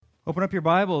Open up your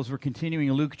Bibles. We're continuing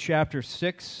in Luke chapter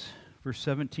 6, verse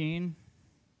 17.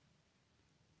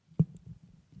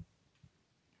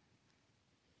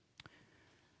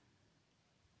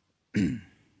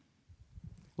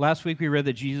 Last week we read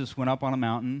that Jesus went up on a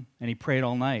mountain and he prayed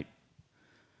all night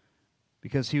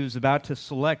because he was about to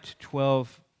select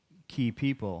 12 key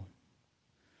people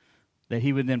that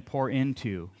he would then pour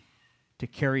into to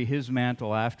carry his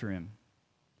mantle after him.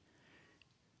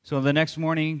 So the next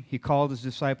morning, he called his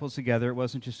disciples together. It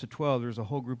wasn't just the 12. There was a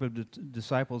whole group of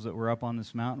disciples that were up on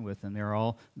this mountain with him. They were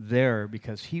all there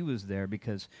because he was there,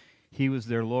 because he was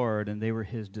their Lord, and they were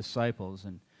his disciples.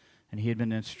 And he had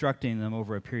been instructing them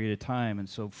over a period of time. And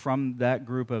so from that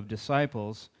group of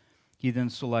disciples, he then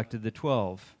selected the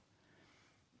 12.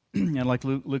 And like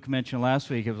Luke mentioned last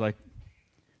week, it was like,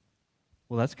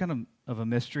 well, that's kind of a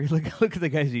mystery. Look at the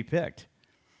guys he picked.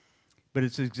 But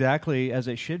it's exactly as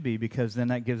it should be, because then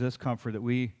that gives us comfort that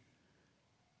we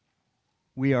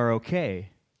are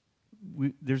okay.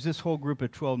 There's this whole group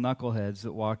of 12 knuckleheads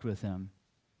that walked with him.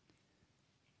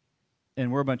 And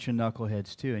we're a bunch of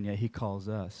knuckleheads too, and yet he calls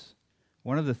us.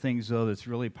 One of the things, though, that's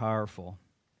really powerful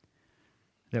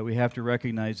that we have to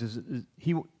recognize is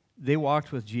they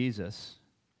walked with Jesus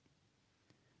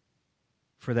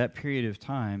for that period of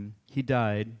time. He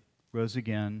died, rose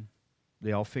again.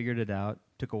 They all figured it out.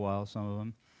 Took a while, some of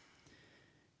them.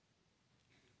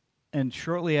 And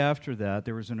shortly after that,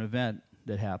 there was an event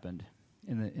that happened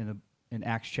in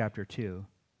Acts chapter 2,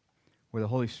 where the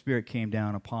Holy Spirit came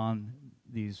down upon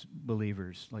these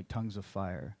believers like tongues of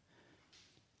fire.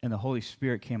 And the Holy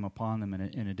Spirit came upon them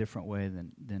in a different way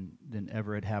than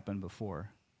ever had happened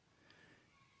before.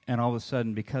 And all of a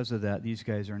sudden, because of that, these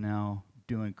guys are now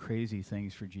doing crazy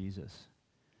things for Jesus.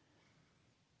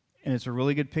 And it's a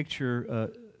really good picture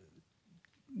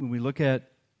when we look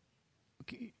at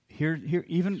here,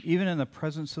 even in the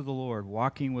presence of the Lord,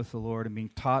 walking with the Lord and being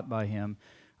taught by Him,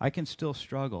 I can still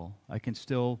struggle. I can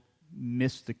still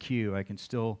miss the cue. I can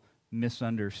still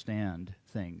misunderstand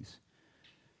things.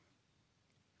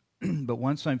 But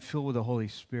once I'm filled with the Holy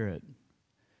Spirit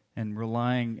and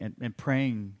relying and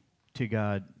praying to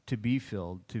God to be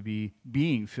filled, to be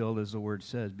being filled, as the Word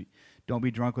says, don't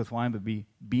be drunk with wine, but be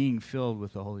being filled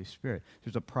with the Holy Spirit.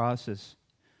 There's a process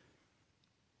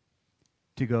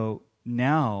to go,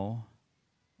 now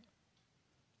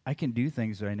I can do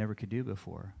things that I never could do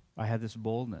before. I had this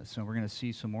boldness, and we're going to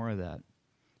see some more of that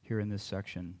here in this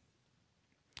section.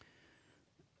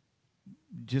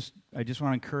 I just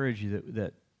want to encourage you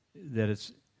that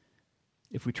it's,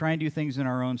 if we try and do things in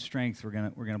our own strength, we're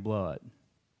gonna blow it.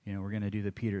 You know, we're going to do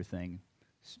the Peter thing,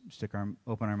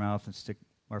 open our mouth and stick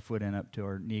our foot in up to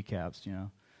our kneecaps. You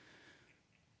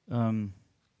know.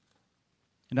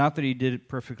 Not that he did it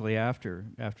perfectly after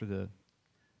the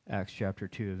Acts chapter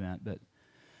 2 event, but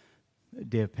the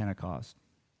day of Pentecost.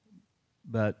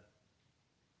 But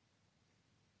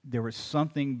there was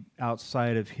something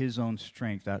outside of his own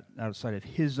strength, outside of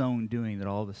his own doing, that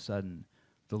all of a sudden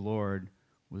the Lord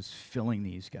was filling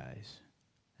these guys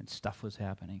and stuff was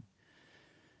happening.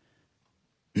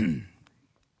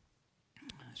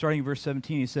 Starting in verse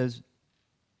 17, he says,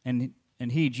 And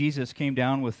he, Jesus, came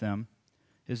down with them.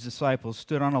 His disciples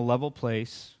stood on a level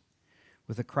place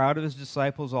with a crowd of his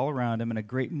disciples all around him and a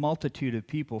great multitude of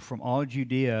people from all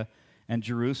Judea and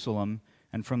Jerusalem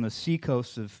and from the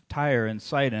seacoasts of Tyre and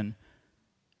Sidon,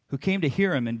 who came to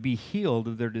hear him and be healed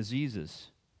of their diseases,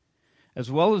 as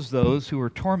well as those who were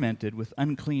tormented with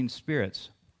unclean spirits.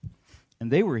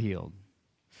 And they were healed.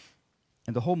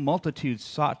 And the whole multitude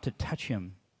sought to touch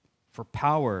him, for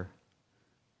power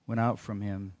went out from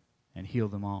him and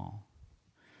healed them all.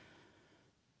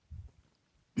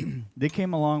 They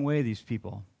came a long way, these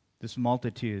people, this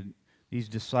multitude, these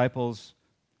disciples,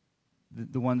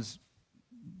 the ones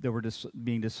that were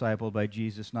being discipled by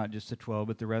Jesus, not just the 12,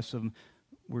 but the rest of them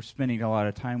were spending a lot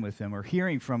of time with him or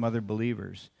hearing from other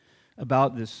believers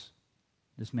about this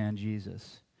man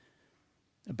Jesus,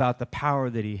 about the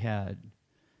power that he had.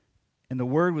 And the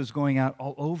word was going out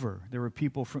all over. There were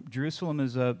people from Jerusalem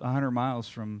is 100 miles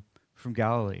from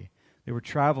Galilee. They were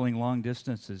traveling long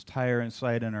distances. Tyre and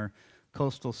Sidon are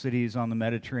coastal cities on the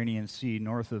Mediterranean Sea,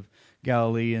 north of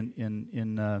Galilee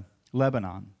in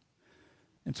Lebanon.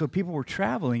 And so people were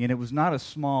traveling, and it was not a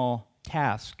small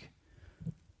task.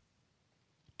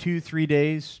 2-3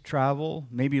 days travel,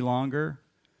 maybe longer.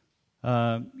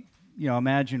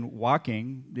 Imagine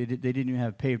walking. They didn't even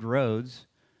have paved roads.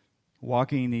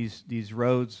 Walking these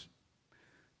roads,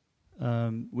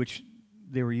 which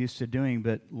they were used to doing,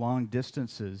 but long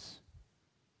distances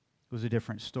was a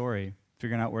different story.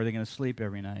 Figuring out where they're going to sleep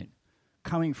every night.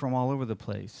 Coming from all over the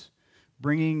place.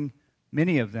 Bringing,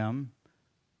 many of them,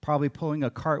 probably pulling a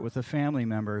cart with a family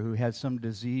member who had some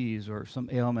disease or some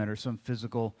ailment or some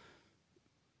physical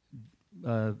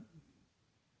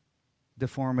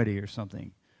deformity or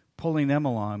something, pulling them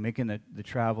along, making the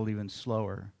travel even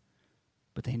slower.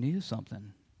 But they knew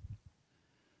something.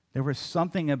 There was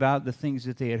something about the things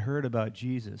that they had heard about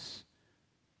Jesus.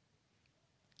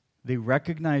 They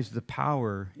recognized the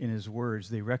power in his words.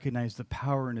 They recognized the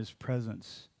power in his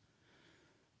presence.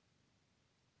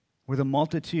 Where the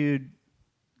multitude,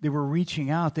 they were reaching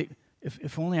out.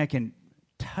 If only I can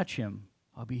touch him,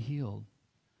 I'll be healed.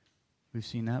 We've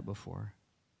seen that before.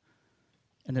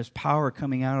 And there's power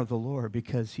coming out of the Lord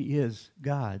because he is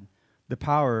God. The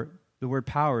word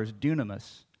power is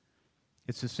dunamis.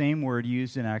 It's the same word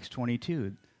used in Acts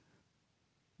 22.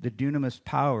 The dunamis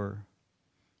power.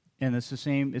 And it's the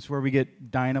same, it's where we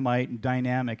get dynamite and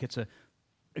dynamic. It's a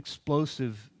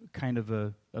explosive kind of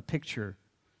a picture.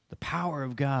 The power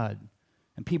of God.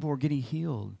 And people were getting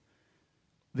healed.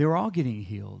 They were all getting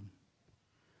healed.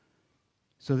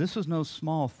 So this was no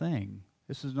small thing.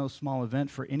 This is no small event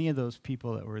for any of those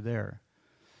people that were there.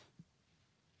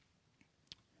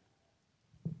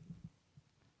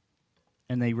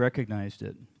 And they recognized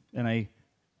it. And I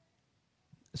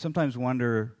sometimes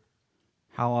wonder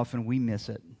how often we miss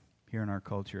it here in our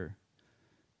culture.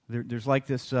 There's like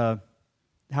this, how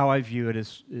I view it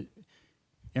is,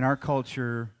 in our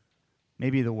culture,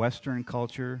 maybe the Western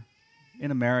culture,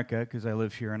 in America, because I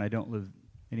live here and I don't live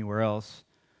anywhere else,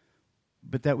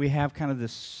 but that we have kind of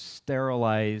this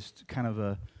sterilized kind of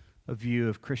a view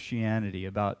of Christianity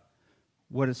about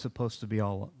what it's supposed to be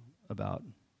all about,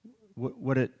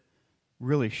 what it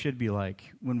really should be like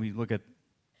when we look at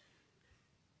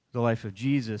the life of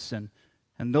Jesus, and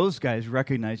those guys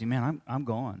recognizing, man, I'm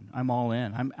going, I'm all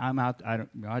in, I'm out.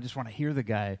 I just want to hear the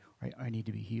guy. I need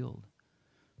to be healed.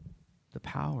 The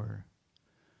power,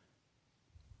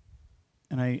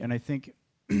 and I think,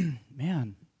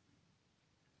 man,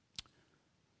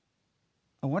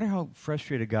 I wonder how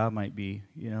frustrated God might be,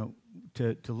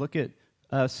 to look at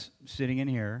us sitting in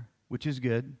here, which is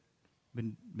good.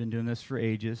 Been doing this for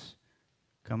ages,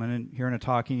 coming and hearing a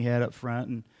talking head up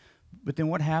front, but then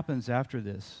what happens after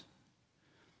this?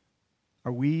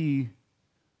 Are we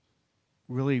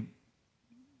really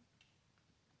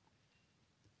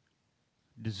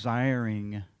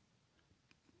desiring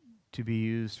to be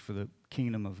used for the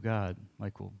kingdom of God,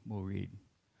 like we'll read?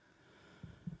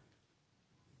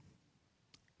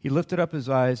 He lifted up his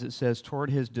eyes, it says, toward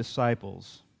his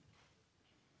disciples.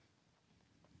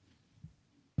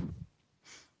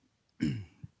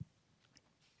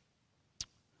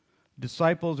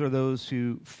 Disciples are those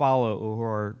who follow or who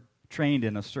are trained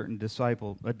in a certain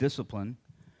discipline.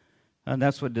 And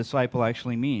that's what disciple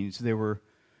actually means. There were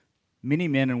many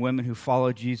men and women who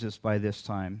followed Jesus by this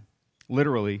time,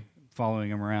 literally following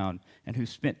him around, and who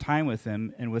spent time with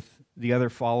him and with the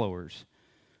other followers,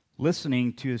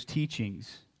 listening to his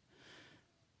teachings.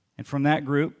 And from that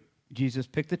group, Jesus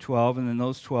picked the 12, and then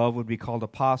those 12 would be called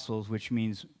apostles, which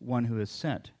means one who is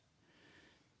sent.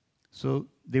 So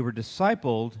they were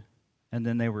discipled, and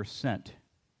then they were sent.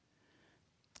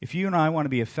 If you and I want to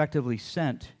be effectively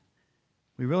sent,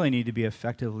 we really need to be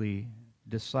effectively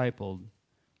discipled.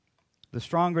 The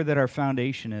stronger that our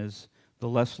foundation is, the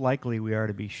less likely we are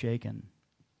to be shaken.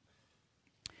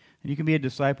 And you can be a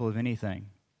disciple of anything.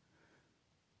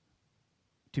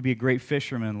 To be a great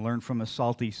fisherman, learn from a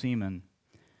salty seaman.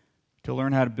 To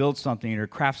learn how to build something or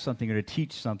craft something or to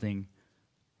teach something,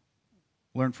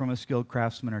 learn from a skilled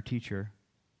craftsman or teacher.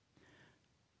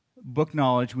 Book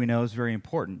knowledge, we know, is very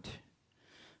important.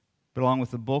 But along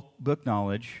with the book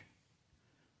knowledge,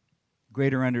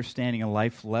 greater understanding and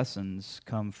life lessons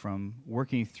come from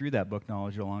working through that book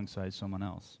knowledge alongside someone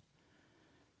else.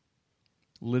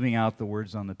 Living out the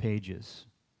words on the pages.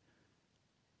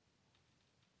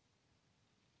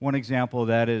 One example of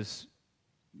that is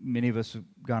many of us have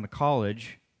gone to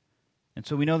college, and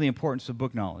so we know the importance of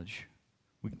book knowledge.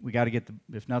 We got to get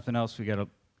if nothing else, we got to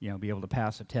be able to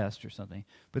pass a test or something.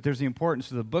 But there's the importance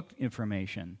of the book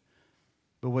information.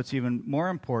 But what's even more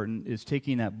important is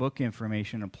taking that book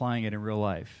information and applying it in real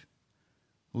life,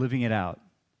 living it out,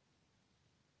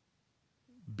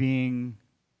 being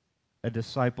a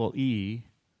disciple-e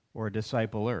or a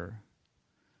discipler.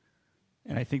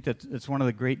 And I think that's one of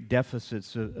the great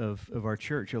deficits of our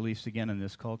church, at least again in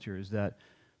this culture, is that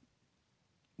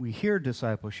we hear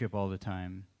discipleship all the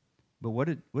time, but what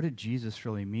did Jesus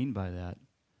really mean by that?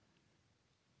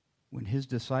 When his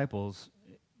disciples,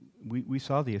 we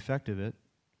saw the effect of it.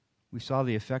 We saw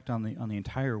the effect on the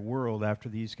entire world after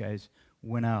these guys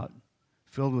went out,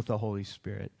 filled with the Holy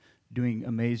Spirit, doing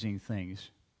amazing things,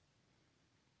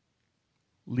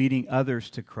 leading others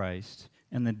to Christ,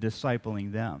 and then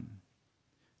discipling them.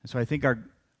 And so I think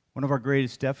one of our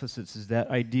greatest deficits is that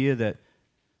idea that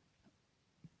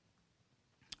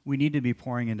we need to be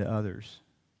pouring into others.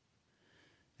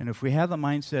 And if we have the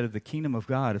mindset of the kingdom of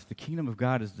God, if the kingdom of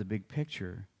God is the big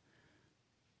picture,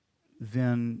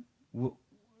 then,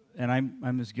 and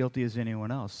I'm as guilty as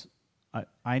anyone else,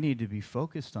 I need to be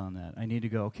focused on that. I need to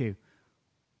go, okay,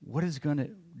 what is going to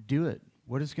do it?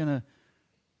 What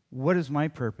is my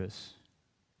purpose?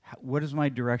 What is my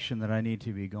direction that I need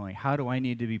to be going? How do I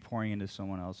need to be pouring into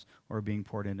someone else or being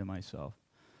poured into myself?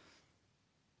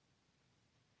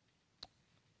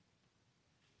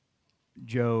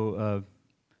 Joe's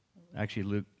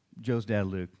dad,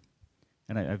 Luke,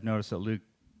 and I've noticed that Luke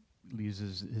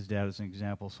uses his dad as an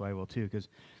example, so I will too, because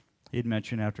he'd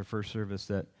mentioned after first service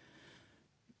that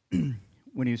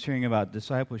when he was hearing about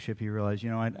discipleship, he realized, I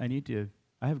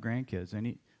have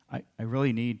grandkids. I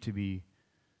really need to be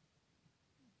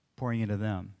pouring into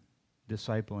them,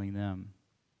 discipling them,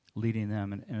 leading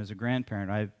them. And as a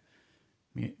grandparent,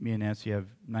 me and Nancy have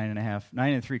 9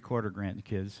 3/4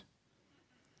 grandkids.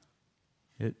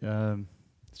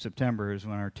 September is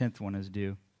when our 10th one is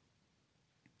due.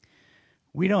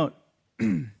 We don't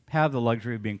have the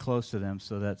luxury of being close to them,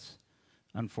 so that's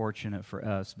unfortunate for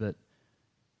us. But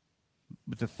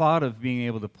the thought of being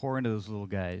able to pour into those little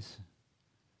guys,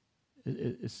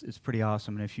 it's pretty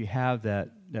awesome. And if you have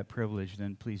that privilege,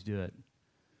 then please do it.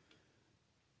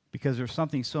 Because there's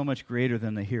something so much greater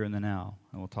than the here and the now.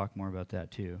 And we'll talk more about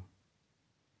that too.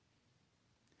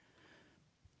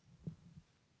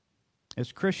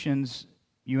 As Christians,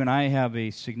 you and I have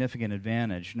a significant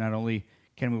advantage. Not only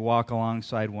can we walk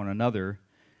alongside one another,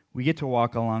 we get to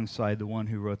walk alongside the one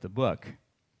who wrote the book.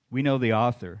 We know the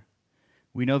author.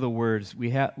 We know the words.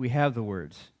 We have the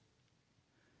words.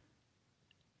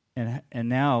 And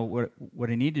now what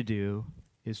I need to do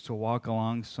is to walk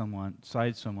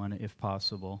alongside someone, if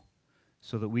possible,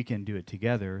 so that we can do it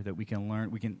together, that we can learn,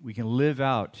 we can live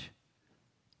out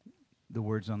the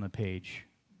words on the page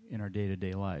in our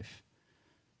day-to-day life.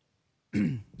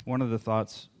 One of the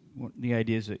thoughts, the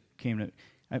ideas that came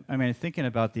to, thinking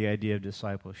about the idea of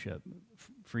discipleship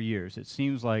for years, it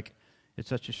seems like it's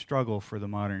such a struggle for the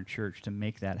modern church to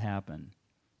make that happen.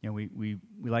 We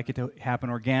like it to happen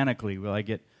organically. We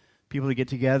like people to get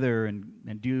together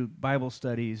and do Bible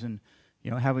studies and,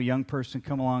 have a young person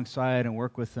come alongside and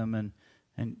work with them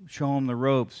and show them the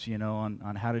ropes,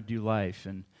 on how to do life.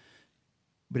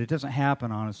 But it doesn't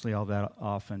happen, honestly, all that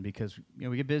often because,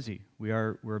 we get busy.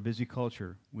 We're a busy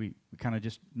culture. We kind of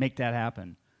just make that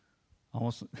happen.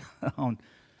 Almost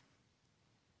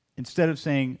instead of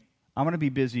saying, I'm going to be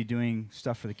busy doing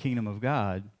stuff for the kingdom of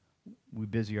God, we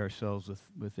busy ourselves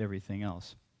with everything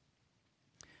else.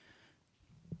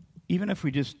 Even if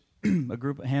we just,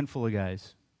 a handful of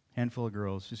guys, handful of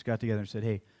girls, just got together and said,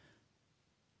 hey,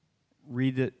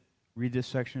 read this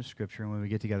section of Scripture, and when we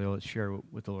get together, let's share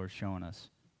what the Lord's showing us.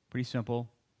 Pretty simple,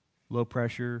 low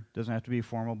pressure, doesn't have to be a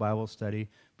formal Bible study,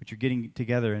 but you're getting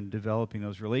together and developing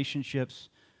those relationships.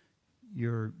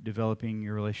 You're developing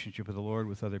your relationship with the Lord,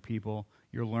 with other people.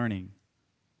 You're learning.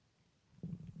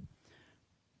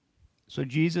 So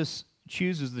Jesus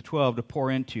chooses the 12 to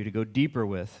pour into, to go deeper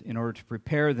with, in order to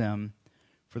prepare them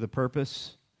for the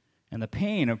purpose and the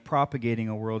pain of propagating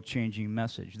a world-changing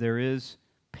message. There is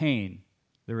pain.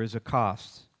 There is a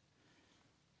cost.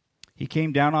 He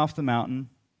came down off the mountain.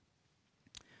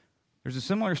 There's a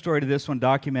similar story to this one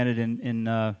documented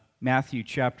in Matthew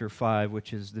chapter 5,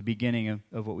 which is the beginning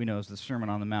of what we know as the Sermon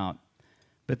on the Mount.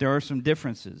 But there are some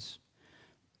differences.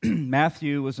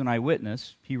 Matthew was an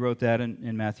eyewitness. He wrote that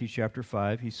in Matthew chapter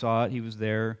 5. He saw it. He was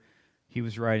there. He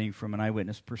was writing from an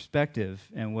eyewitness perspective.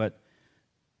 And what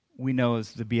we know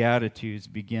as the Beatitudes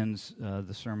begins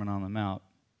the Sermon on the Mount.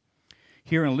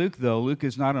 Here in Luke, though, Luke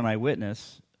is not an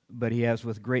eyewitness, but he has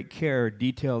with great care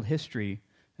detailed history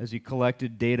as he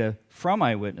collected data from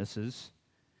eyewitnesses.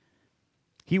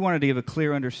 He wanted to give a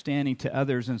clear understanding to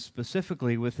others, and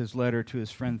specifically with his letter to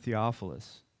his friend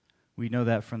Theophilus. We know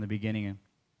that from the beginning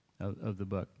of the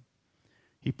book.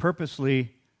 He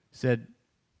purposely said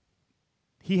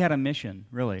he had a mission,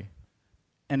 really.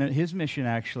 And his mission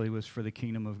actually was for the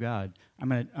kingdom of God. I'm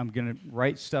going to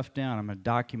write stuff down. I'm going to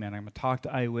document. I'm going to talk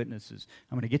to eyewitnesses.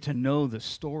 I'm going to get to know the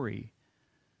story.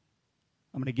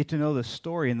 I'm going to get to know the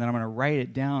story, and then I'm going to write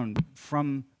it down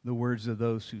from the words of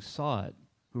those who saw it,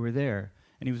 who were there.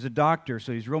 And he was a doctor,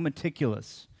 so he's real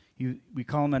meticulous. We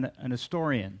call him an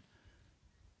historian.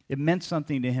 It meant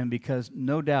something to him because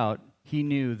no doubt he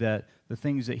knew that the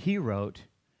things that he wrote,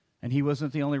 and he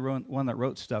wasn't the only one that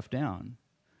wrote stuff down,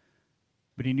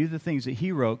 but he knew the things that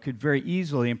he wrote could very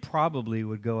easily and probably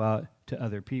would go out to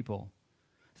other people.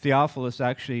 Theophilus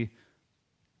actually,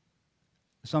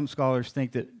 some scholars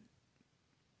think that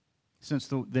since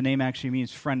the name actually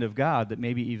means friend of God, that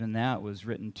maybe even that was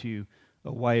written to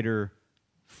a wider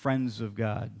friends of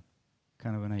God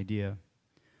kind of an idea.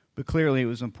 But clearly it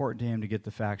was important to him to get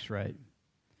the facts right.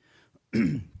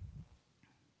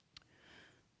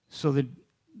 So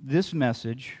this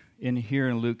message here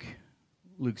in Luke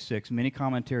 6, many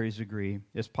commentaries agree,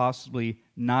 is possibly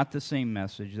not the same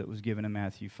message that was given in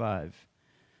Matthew 5.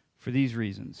 For these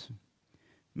reasons.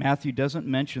 Matthew doesn't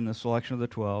mention the selection of the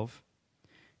 12,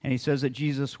 and he says that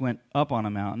Jesus went up on a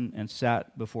mountain and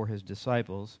sat before his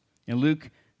disciples. In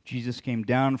Luke, Jesus came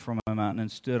down from a mountain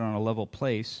and stood on a level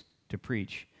place to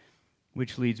preach,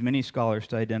 which leads many scholars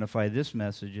to identify this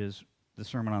message as the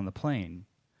Sermon on the Plain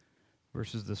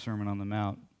versus the Sermon on the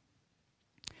Mount.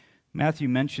 Matthew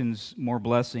mentions more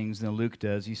blessings than Luke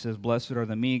does. He says, "Blessed are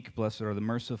the meek, blessed are the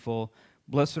merciful,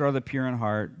 blessed are the pure in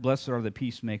heart, blessed are the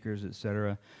peacemakers,"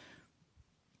 etc.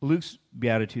 Luke's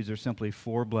Beatitudes are simply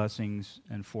 4 blessings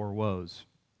and 4 woes.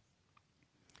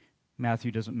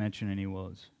 Matthew doesn't mention any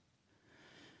woes.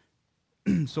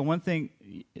 So one thing,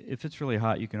 if it's really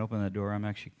hot, you can open that door. I'm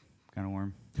actually kind of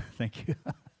warm. Thank you.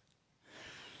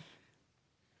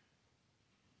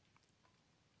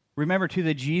 Remember, too,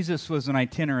 that Jesus was an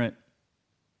itinerant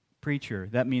preacher.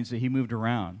 That means that he moved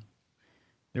around.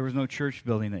 There was no church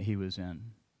building that he was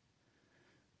in.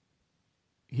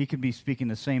 He could be speaking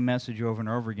the same message over and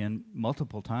over again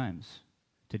multiple times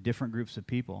to different groups of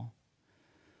people.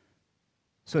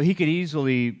 So he could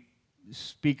easily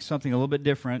speak something a little bit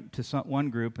different to one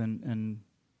group and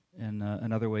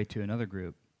another way to another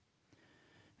group.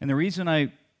 And the reason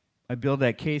I build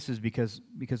that case is because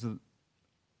of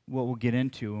what we'll get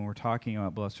into when we're talking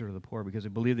about blessed are the poor, because I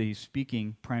believe that he's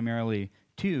speaking primarily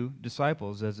to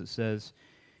disciples, as it says,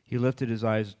 he lifted his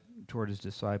eyes toward his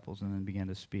disciples and then began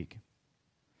to speak.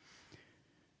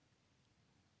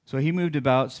 So he moved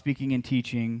about speaking and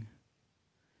teaching,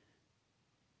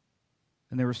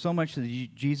 and there was so much that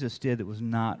Jesus did that was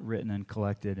not written and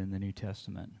collected in the New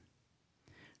Testament.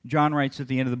 John writes at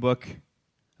the end of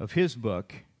his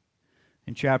book,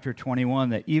 in chapter 21,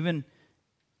 that even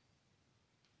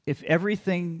if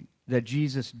everything that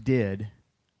Jesus did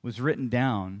was written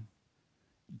down,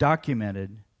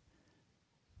 documented,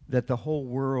 that the whole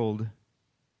world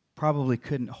probably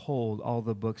couldn't hold all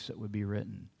the books that would be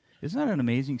written. Isn't that an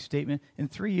amazing statement? In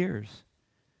 3 years,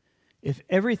 if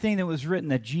everything that was written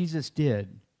that Jesus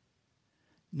did,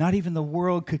 not even the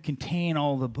world could contain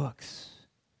all the books.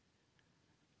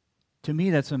 To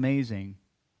me, that's amazing.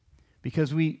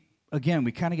 Because we kind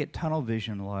of get tunnel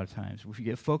vision a lot of times. We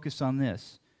get focused on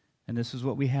this, and this is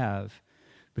what we have.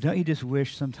 But don't you just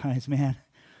wish sometimes, man,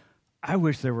 I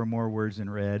wish there were more words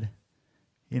in red.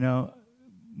 You know,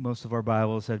 most of our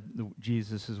Bibles have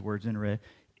Jesus' words in red.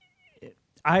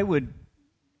 I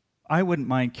wouldn't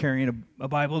mind carrying a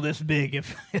Bible this big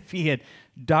if he had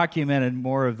documented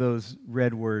more of those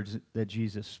red words that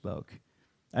Jesus spoke.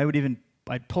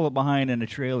 I'd pull it behind in a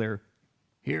trailer.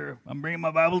 Here, I'm bringing my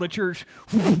Bible to church.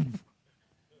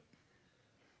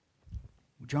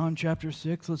 John chapter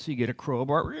 6, let's see, get a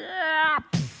crowbar.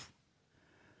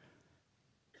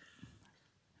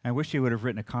 I wish he would have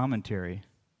written a commentary.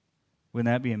 Wouldn't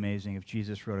that be amazing if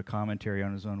Jesus wrote a commentary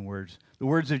on his own words? The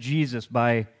words of Jesus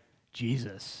by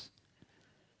Jesus.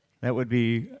 That would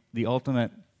be the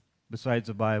ultimate, besides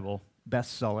the Bible,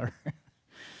 bestseller.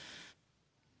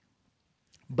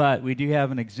 But we do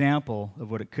have an example of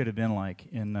what it could have been like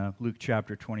in Luke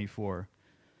chapter 24.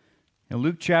 In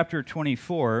Luke chapter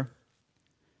 24,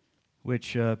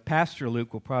 which Pastor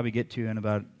Luke will probably get to in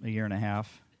about a year and a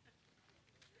half,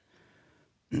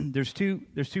 there's two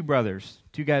brothers,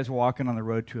 2 guys walking on the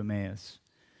road to Emmaus.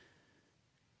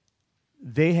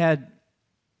 They had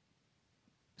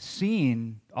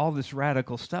seen all this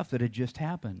radical stuff that had just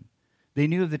happened. They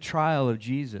knew of the trial of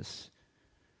Jesus.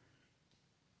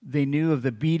 They knew of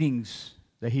the beatings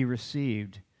that he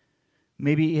received.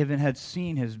 Maybe even had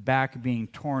seen his back being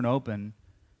torn open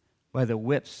by the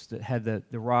whips that had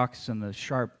the rocks and the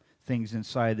sharp things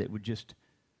inside that would just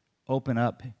open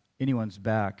up anyone's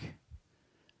back.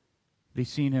 They've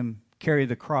seen him carry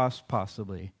the cross,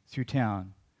 possibly, through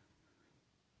town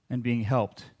and being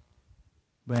helped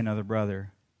by another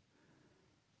brother.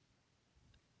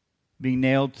 Being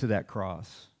nailed to that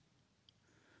cross.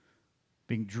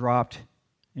 Being dropped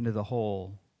into the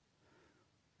hole.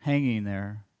 Hanging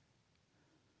there.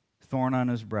 Thorn on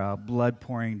his brow, blood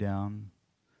pouring down.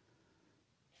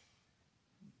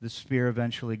 The spear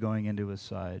eventually going into his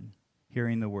side.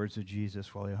 Hearing the words of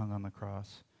Jesus while he hung on the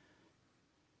cross.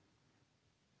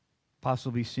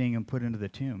 Possibly seeing him put into the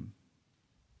tomb.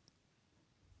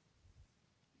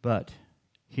 but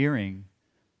hearing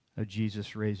of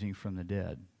Jesus raising from the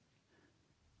dead.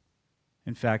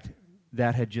 In fact,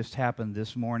 that had just happened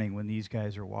this morning when these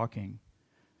guys are walking.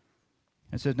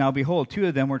 It says, "Now behold, two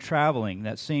of them were traveling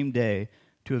that same day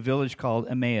to a village called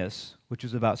Emmaus, which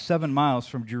is about 7 miles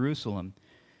from Jerusalem.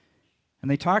 And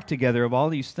they talked together of all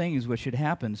these things which had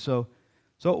happened. So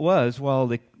it was, while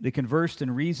they conversed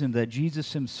and reasoned, that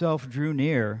Jesus himself drew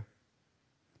near,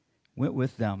 went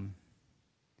with them.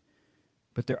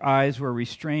 But their eyes were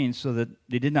restrained so that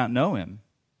they did not know him.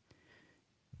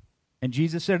 And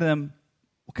Jesus said to them,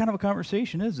 'What kind of a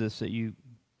conversation is this that you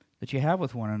have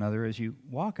with one another as you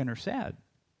walk and are sad?'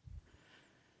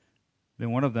 Then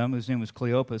one of them, whose name was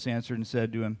Cleopas, answered and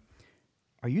said to him,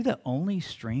 'Are you the only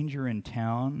stranger in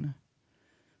town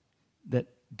that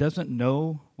doesn't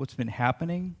know what's been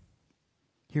happening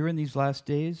here in these last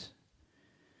days?'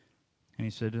 And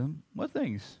he said to them, 'What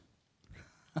things?'"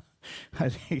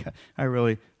 I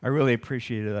really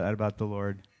appreciated that about the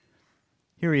Lord.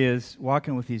 Here he is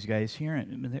walking with these guys here,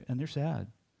 and they're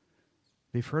sad.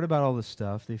 They've heard about all this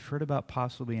stuff. They've heard about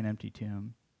possibly an empty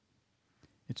tomb.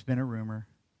 It's been a rumor,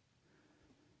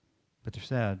 but they're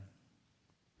sad.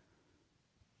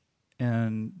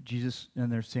 And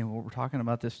they're saying, "Well, we're talking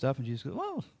about this stuff," and Jesus goes,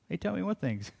 "Well, hey, tell me what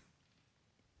things?"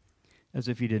 As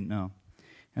if he didn't know.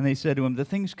 And they said to him, "The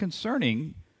things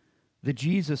concerning the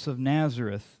Jesus of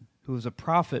Nazareth, who was a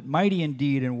prophet, mighty in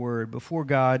deed and word before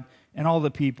God and all the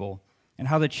people, and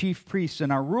how the chief priests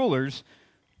and our rulers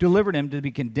delivered him to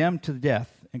be condemned to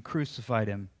death and crucified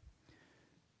him.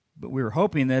 But we were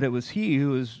hoping that it was he who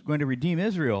was going to redeem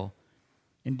Israel.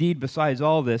 Indeed, besides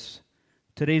all this,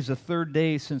 today's the third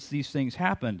day since these things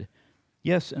happened.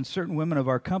 Yes, and certain women of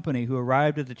our company who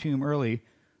arrived at the tomb early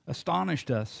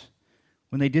astonished us.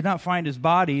 When they did not find his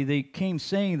body, they came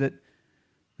saying that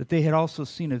they had also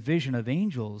seen a vision of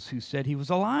angels who said he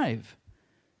was alive.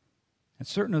 And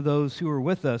certain of those who were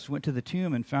with us went to the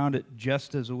tomb and found it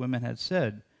just as the women had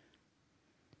said,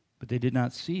 but they did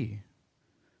not see."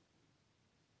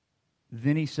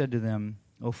 Then he said to them,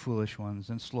 "O foolish ones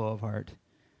and slow of heart,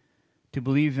 to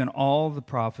believe in all that the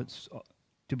prophets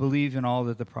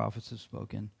have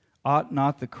spoken. Ought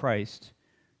not the Christ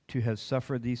to have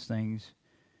suffered these things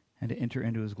and to enter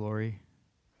into his glory?"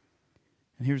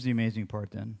 And here's the amazing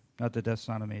part then. Not that that's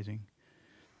not amazing.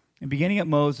 And beginning at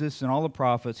Moses and all the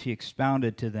prophets, he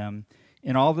expounded to them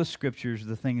in all the scriptures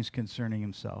the things concerning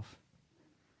himself.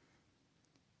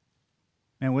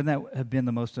 Man, wouldn't that have been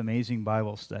the most amazing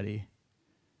Bible study?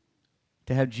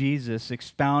 To have Jesus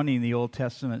expounding the Old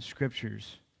Testament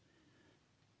scriptures,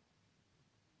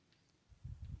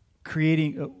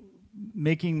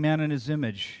 making man in his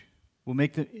image. We'll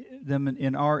make them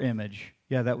in our image.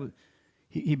 Yeah, that would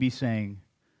he'd be saying.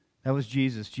 That was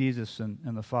Jesus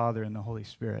and the Father and the Holy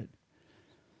Spirit.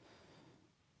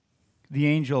 The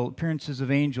appearances of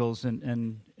angels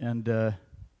and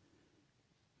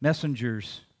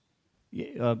messengers.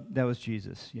 That was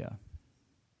Jesus, yeah.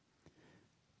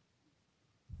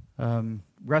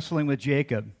 Wrestling with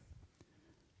Jacob.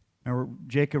 Remember,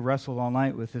 Jacob wrestled all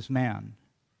night with this man.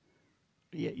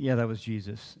 Yeah, that was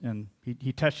Jesus. And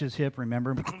he touched his hip,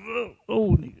 remember?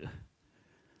 Oh,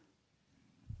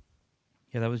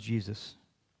 yeah, that was Jesus.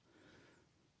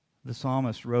 The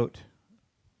psalmist wrote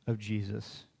of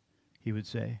Jesus, he would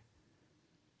say,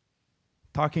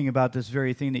 talking about this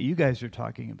very thing that you guys are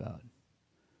talking about,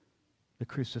 the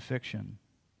crucifixion,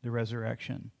 the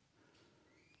resurrection,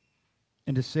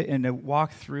 and to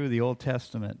walk through the Old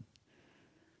Testament,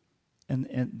 and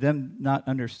them not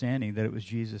understanding that it was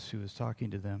Jesus who was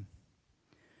talking to them.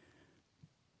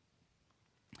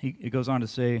 It goes on to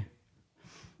say,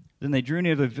 "Then they drew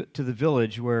near to the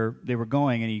village where they were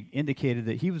going, and he indicated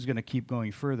that he was going to keep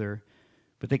going further.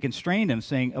 But they constrained him,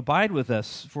 saying, 'Abide with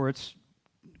us, for it's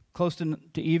close to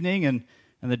evening, and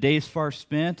the day is far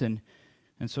spent.' And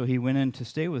so he went in to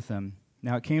stay with them.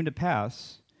 Now it came to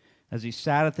pass, as he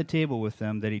sat at the table with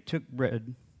them, that he took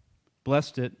bread,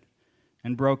 blessed it,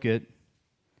 and broke it,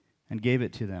 and gave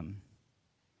it to them.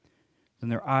 Then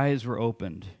their eyes were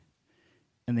opened,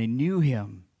 and they knew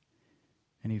him,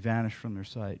 and he vanished from their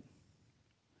sight.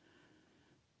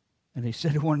 And they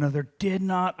said to one another, 'Did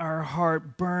not our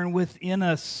heart burn within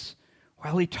us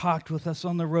while he talked with us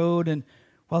on the road and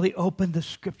while he opened the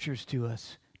scriptures to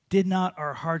us? Did not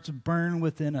our hearts burn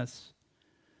within us?'"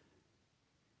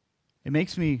 It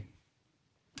makes me,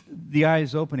 the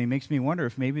eyes opening, makes me wonder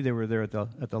if maybe they were there at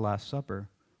the Last Supper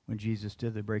when Jesus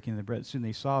did the breaking of the bread. Soon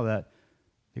they saw that,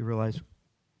 they realized,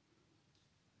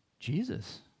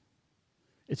 "Jesus,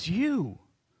 it's you."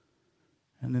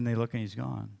 And then they look and he's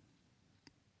gone.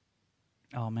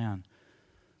 Oh man.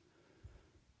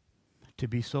 To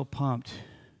be so pumped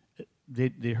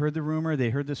They heard the rumor, they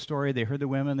heard the story, they heard the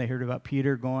women, they heard about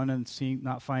Peter going and seeing,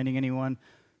 not finding anyone.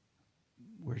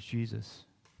 Where's Jesus?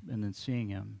 And then seeing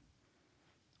him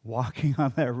walking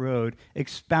on that road,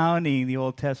 expounding the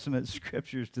Old Testament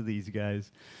scriptures to these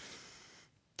guys.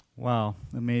 Wow,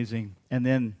 amazing. And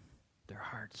then their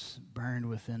hearts burned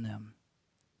within them.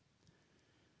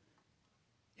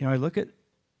 You know, I look at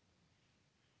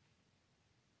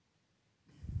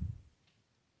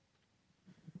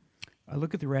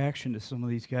the reaction to some of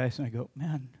these guys and I go,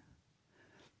 man,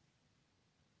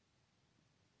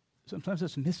 sometimes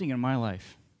that's missing in my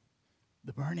life.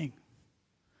 The burning.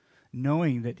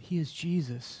 Knowing that he is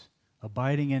Jesus,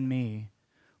 abiding in me.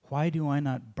 Why do I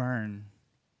not burn?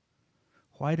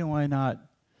 Why do I not,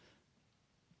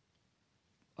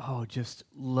 just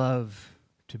love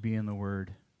to be in the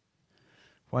Word?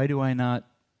 Why do I not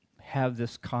have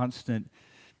this constant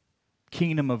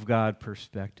kingdom of God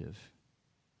perspective?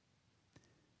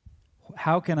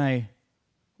 How can I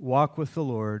walk with the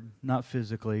Lord, not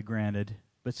physically, granted,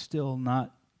 but still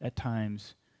not at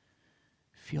times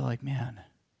feel like, man,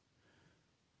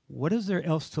 what is there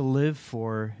else to live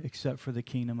for except for the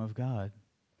kingdom of God?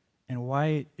 And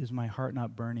why is my heart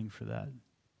not burning for that?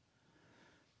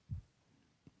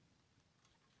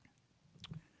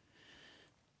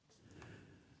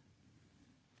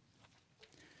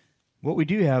 What we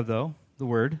do have, though, the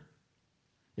Word,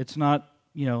 it's not,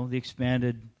 the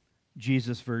expanded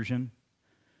Jesus version.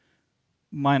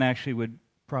 Mine actually would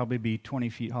probably be 20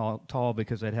 feet tall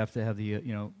because I'd have to have the,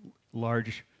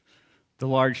 large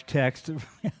text.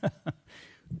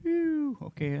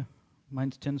 Okay,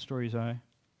 mine's 10 stories high.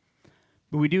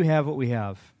 But we do have what we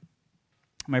have.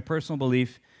 My personal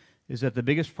belief is that the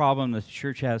biggest problem the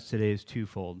church has today is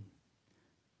twofold.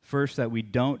 First, that we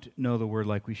don't know the Word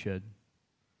like we should.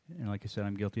 And like I said,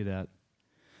 I'm guilty of that.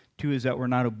 Two is that we're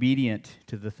not obedient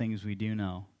to the things we do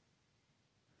know.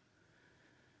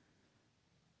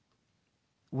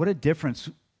 What a difference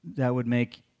that would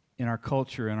make in our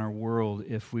culture, in our world,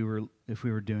 if we were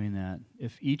doing that.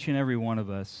 If each and every one of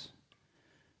us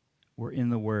were in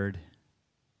the Word,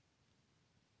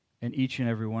 and each and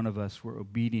every one of us were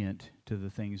obedient to the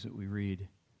things that we read,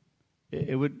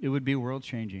 it would be world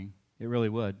changing. It really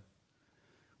would.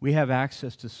 We have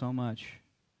access to so much,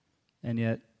 and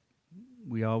yet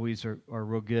we always are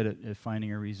real good at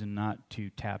finding a reason not to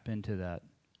tap into that.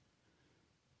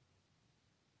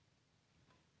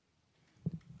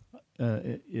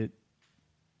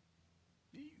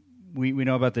 We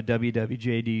know about the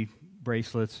WWJD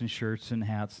bracelets and shirts and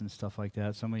hats and stuff like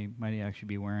that. Somebody might actually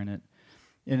be wearing it.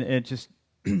 And it just,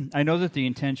 I know that the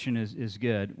intention is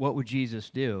good. What would Jesus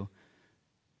do?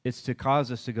 It's to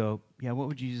cause us to go, yeah, what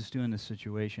would Jesus do in this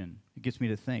situation? It gets me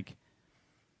to think.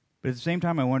 But at the same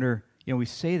time, I wonder, we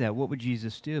say that, what would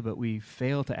Jesus do? But we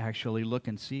fail to actually look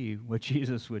and see what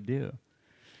Jesus would do.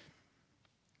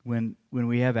 When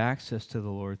we have access to the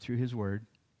Lord through His Word.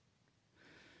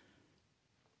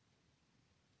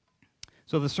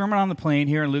 So the Sermon on the Plain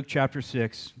here in Luke chapter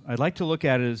 6, I'd like to look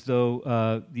at it as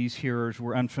though these hearers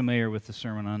were unfamiliar with the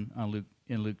sermon on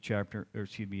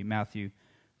Matthew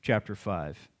chapter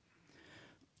 5.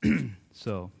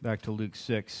 So back to Luke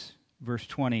 6, verse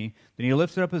 20. Then he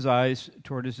lifted up his eyes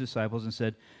toward his disciples and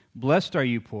said, "Blessed are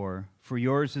you poor, for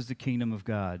yours is the kingdom of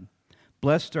God.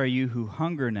 Blessed are you who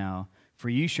hunger now, for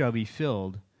you shall be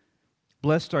filled.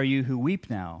 Blessed are you who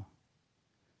weep now,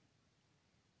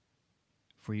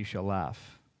 for you shall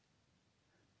laugh.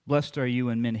 Blessed are you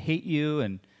when men hate you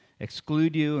and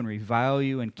exclude you and revile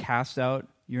you and cast out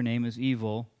your name as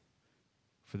evil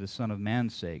for the Son of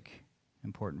Man's sake."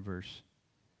 Important verse.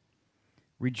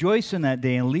 "Rejoice in that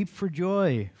day and leap for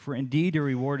joy, for indeed your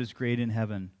reward is great in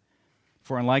heaven.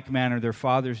 For in like manner their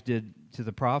fathers did to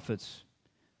the prophets."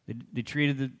 They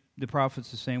treated the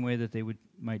prophets the same way that they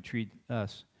might treat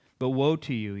us. "But woe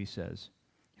to you," he says,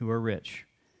 "who are rich,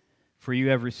 for you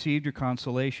have received your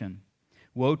consolation.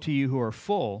 Woe to you who are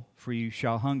full, for you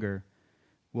shall hunger.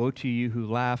 Woe to you who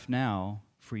laugh now,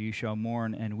 for you shall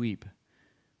mourn and weep.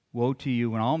 Woe to you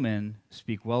when all men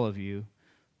speak well of you,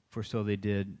 for so they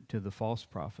did to the false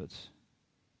prophets."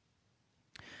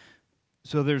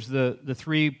 So there's the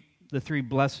three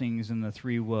blessings and the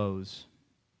three woes.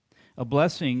 A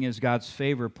blessing is God's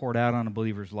favor poured out on a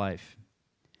believer's life.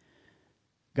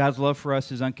 God's love for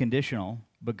us is unconditional,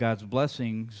 but God's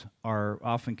blessings are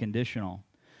often conditional.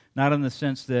 Not in the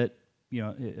sense that,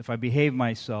 if I behave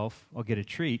myself, I'll get a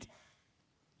treat.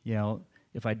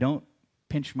 If I don't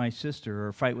pinch my sister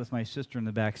or fight with my sister in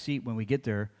the back seat when we get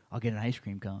there, I'll get an ice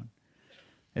cream cone.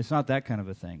 It's not that kind of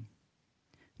a thing.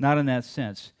 Not in that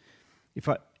sense.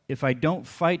 If I don't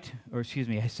fight, I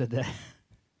said that,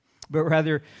 but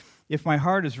rather, if my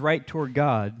heart is right toward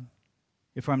God,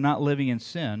 if I'm not living in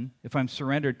sin, if I'm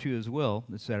surrendered to His will,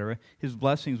 etc., His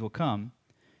blessings will come,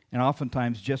 and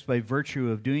oftentimes just by virtue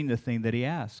of doing the thing that He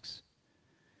asks.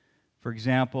 For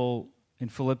example, in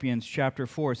Philippians chapter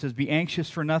 4, it says, "Be anxious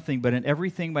for nothing, but in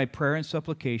everything by prayer and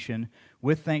supplication,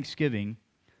 with thanksgiving,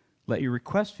 let your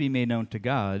requests be made known to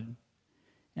God,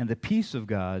 and the peace of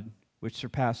God, which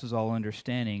surpasses all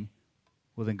understanding,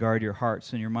 will then guard your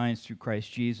hearts and your minds through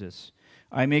Christ Jesus.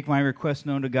 I make my requests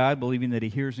known to God, believing that He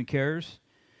hears and cares,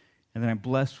 and then I'm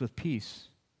blessed with peace,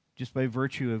 just by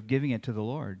virtue of giving it to the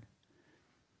Lord."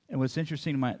 And what's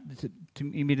interesting to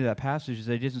me to that passage is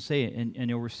that it doesn't say, and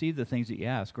you'll receive the things that you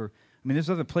ask. Or, I mean, there's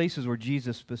other places where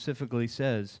Jesus specifically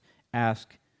says,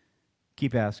 ask,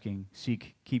 keep asking,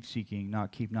 seek, keep seeking,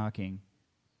 knock, keep knocking.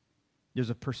 There's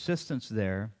a persistence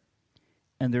there,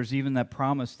 and there's even that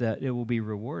promise that it will be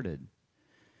rewarded.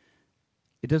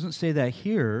 It doesn't say that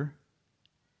here,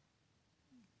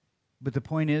 but the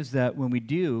point is that when we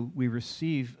do, we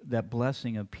receive that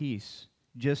blessing of peace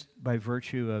just by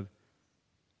virtue of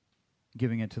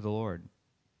giving it to the Lord.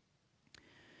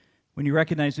 When you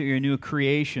recognize that you're a new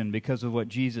creation because of what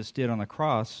Jesus did on the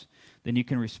cross, then you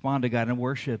can respond to God in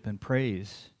worship and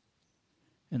praise,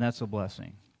 and that's a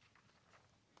blessing.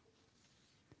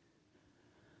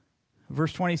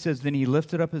 Verse 20 says, "Then He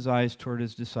lifted up His eyes toward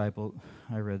His disciple."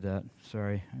 I read that.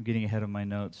 Sorry, I'm getting ahead of my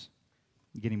notes.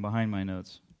 I'm getting behind my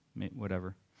notes.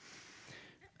 Whatever.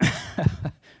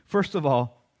 First of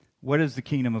all, what is the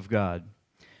kingdom of God?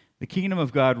 The kingdom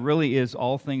of God really is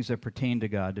all things that pertain to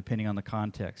God, depending on the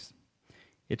context.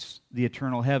 It's the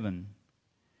eternal heaven.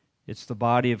 It's the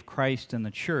body of Christ and the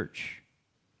church.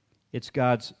 It's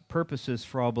God's purposes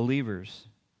for all believers.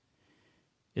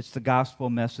 It's the gospel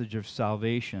message of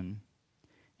salvation.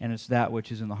 And it's that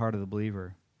which is in the heart of the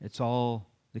believer. It's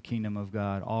all the kingdom of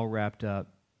God, all wrapped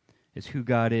up. It's who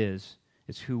God is.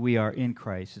 It's who we are in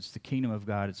Christ. It's the kingdom of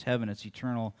God. It's heaven. It's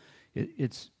eternal.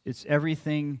 It's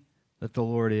everything that the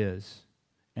Lord is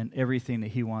and everything that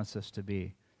He wants us to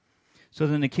be. So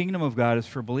then the kingdom of God is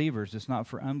for believers. It's not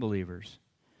for unbelievers.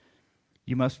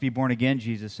 You must be born again,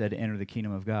 Jesus said, to enter the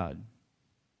kingdom of God.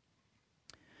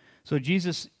 So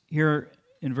Jesus here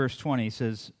in verse 20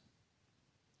 says,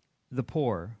 the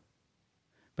poor.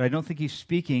 But I don't think He's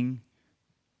speaking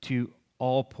to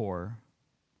all poor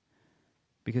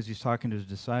because He's talking to His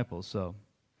disciples. So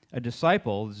a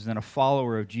disciple is then a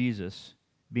follower of Jesus,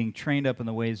 being trained up in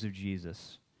the ways of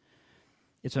Jesus.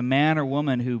 It's a man or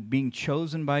woman who, being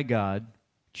chosen by God,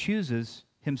 chooses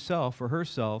himself or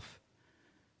herself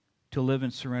to live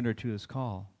and surrender to His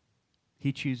call.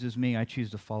 He chooses me. I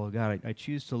choose to follow God. I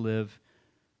choose to live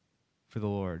for the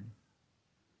Lord.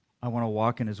 I want to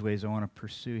walk in His ways. I want to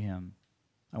pursue Him.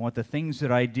 I want the things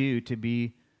that I do to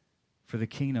be for the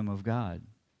kingdom of God,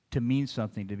 to mean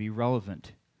something, to be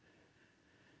relevant.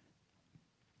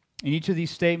 In each of these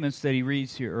statements that he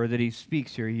reads here, or that he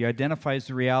speaks here, he identifies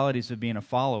the realities of being a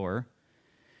follower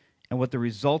and what the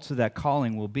results of that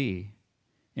calling will be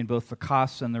in both the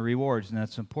costs and the rewards, and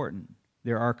that's important.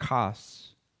 There are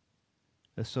costs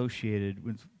associated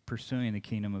with pursuing the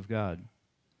kingdom of God.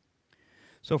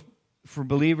 So for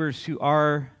believers who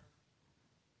are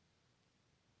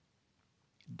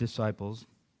disciples,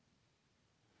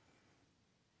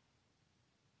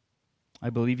 I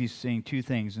believe he's saying two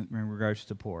things in regards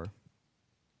to poor.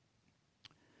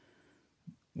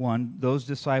 One, those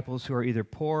disciples who are either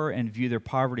poor and view their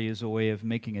poverty as a way of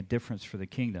making a difference for the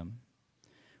kingdom.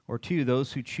 Or two,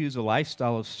 those who choose a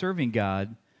lifestyle of serving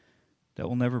God that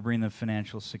will never bring them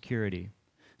financial security.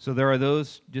 So there are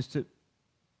those, just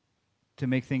to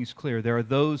make things clear, there are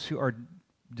those who are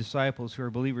disciples, who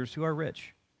are believers, who are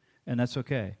rich, and that's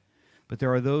okay. But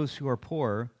there are those who are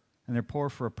poor, and they're poor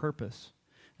for a purpose.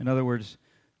 In other words,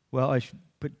 well, I should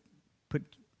put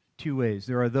two ways.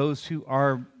 There are those who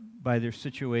are, by their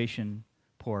situation,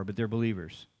 poor, but they're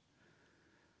believers.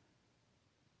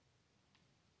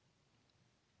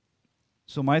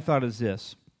 So my thought is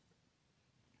this.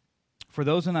 For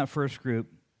those in that first group,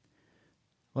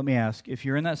 let me ask, if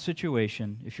you're in that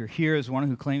situation, if you're here as one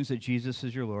who claims that Jesus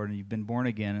is your Lord and you've been born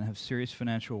again and have serious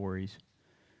financial worries,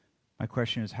 my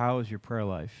question is, how is your prayer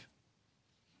life?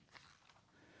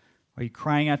 Are you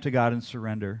crying out to God in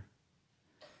surrender,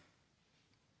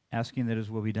 asking that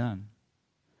His will be done?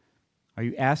 Are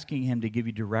you asking Him to give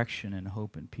you direction and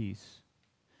hope and peace?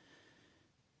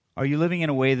 Are you living in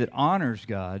a way that honors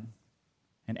God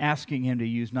and asking Him to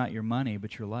use not your money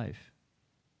but your life?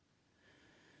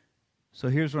 So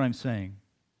here's what I'm saying.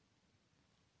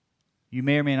 You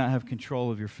may or may not have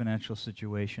control of your financial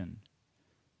situation,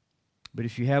 but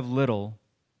if you have little,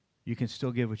 you can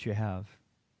still give what you have.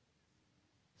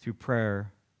 Through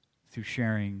prayer, through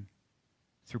sharing,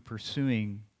 through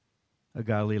pursuing a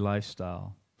godly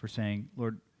lifestyle, for saying,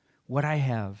 Lord, what I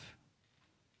have,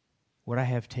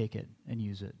 take it and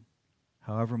use it,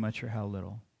 however much or how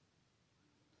little.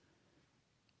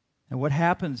 And what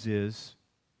happens is,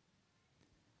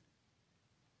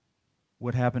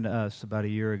 what happened to us about a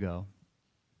year ago.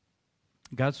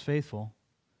 God's faithful.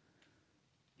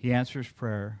 He answers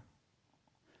prayer.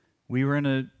 We were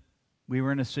in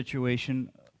a situation.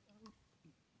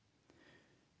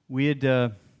 We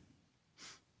had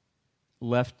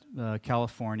left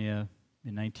California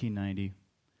in 1990.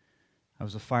 I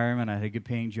was a fireman. I had a good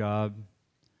paying job,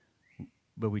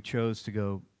 but we chose to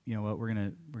go. You know what? We're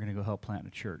gonna go help plant a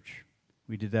church.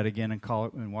 We did that again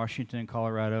in Washington,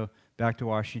 Colorado, back to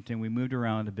Washington. We moved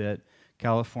around a bit,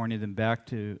 California, then back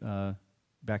here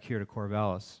to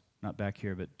Corvallis. Not back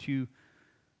here, but to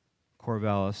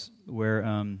Corvallis, where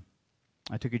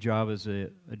I took a job as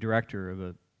a director of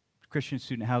a Christian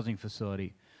student housing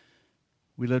facility.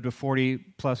 We lived with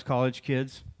 40-plus college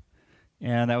kids,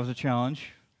 and that was a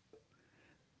challenge.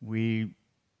 We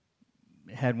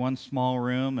had one small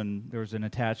room, and there was an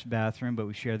attached bathroom, but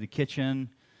we shared the kitchen.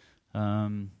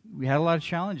 We had a lot of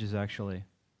challenges, actually,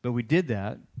 but we did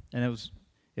that, and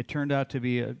it turned out to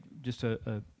be just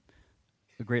a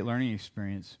great learning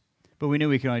experience. But we knew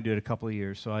we could only do it a couple of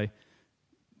years, so I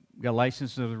got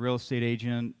licensed as a real estate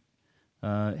agent,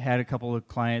 had a couple of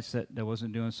clients that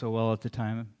wasn't doing so well at the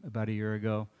time, about a year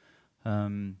ago.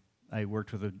 I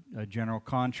worked with a general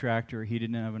contractor. He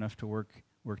didn't have enough to work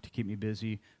to keep me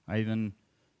busy. I even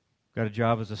got a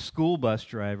job as a school bus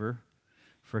driver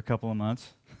for a couple of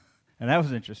months, and that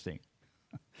was interesting.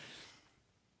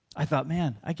 I thought,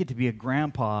 man, I get to be a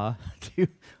grandpa to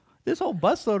this whole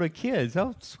busload of kids.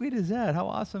 How sweet is that? How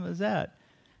awesome is that?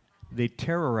 They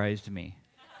terrorized me.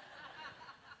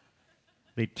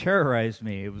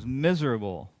 It was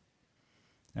miserable.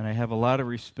 And I have a lot of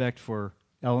respect for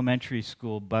elementary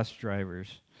school bus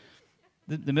drivers.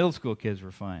 The middle school kids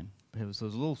were fine. It was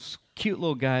those little cute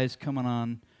little guys coming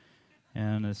on,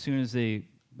 and as soon as they,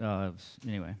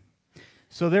 anyway.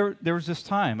 So there was this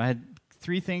time. I had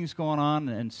 3 things going on,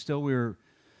 and still we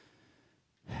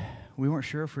weren't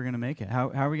sure if we were going to make it. How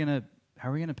are we going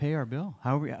to pay our bill?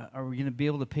 How are we going to be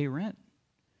able to pay rent?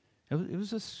 It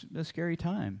was a scary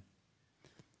time.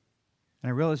 And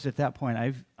I realized at that point,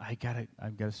 I've got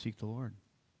to seek the Lord.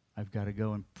 I've got to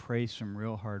go and pray some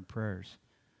real hard prayers,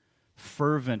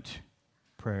 fervent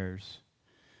prayers.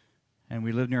 And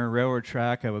we lived near a railroad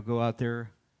track. I would go out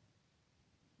there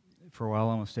for a while,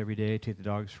 almost every day, take the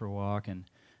dogs for a walk, and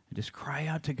just cry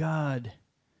out to God,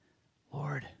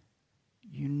 Lord,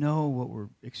 you know what we're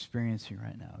experiencing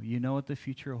right now. You know what the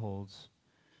future holds.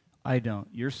 I don't.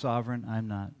 You're sovereign. I'm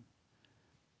not.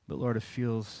 But Lord, it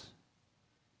feels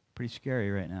pretty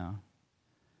scary right now.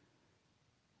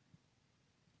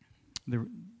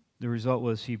 The result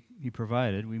was he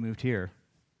provided. We moved here,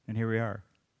 and here we are.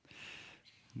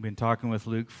 I've been talking with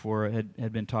Luke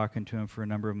had been talking to him for a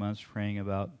number of months, praying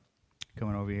about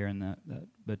coming over here and that.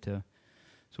 But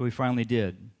so we finally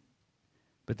did.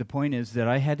 But the point is that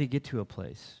I had to get to a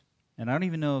place, and I don't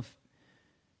even know if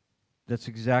that's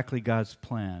exactly God's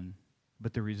plan,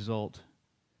 but the result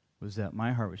was that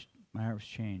my heart was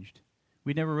changed.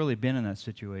 We'd never really been in that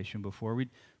situation before. We'd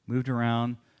moved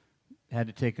around, had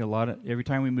to take every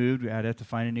time we moved, I'd have to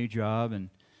find a new job,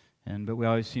 but we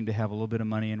always seemed to have a little bit of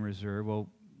money in reserve. Well,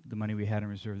 the money we had in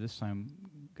reserve this time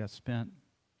got spent.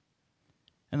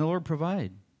 And the Lord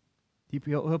provide.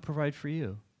 He'll provide for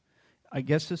you. I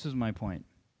guess this is my point.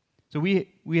 So we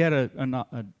had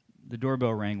the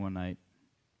doorbell rang one night,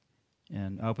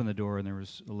 and I opened the door, and there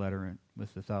was a letter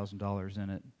with $1,000 in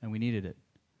it, and we needed it.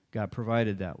 God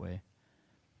provided that way.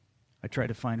 I tried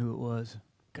to find who it was.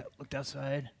 Looked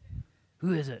outside.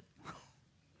 Who is it?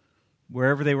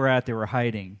 Wherever they were at, they were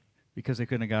hiding because they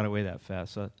couldn't have got away that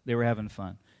fast. So they were having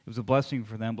fun. It was a blessing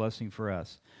for them, blessing for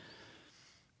us.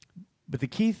 But the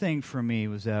key thing for me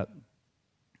was that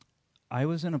I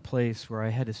was in a place where I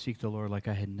had to seek the Lord like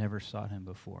I had never sought Him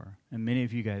before. And many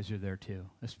of you guys are there too,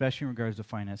 especially in regards to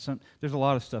finance. There's a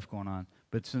lot of stuff going on,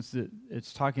 but since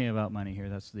it's talking about money here,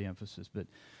 that's the emphasis. But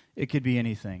it could be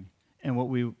anything. And what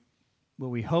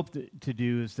we hope to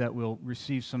do is that we'll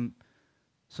receive some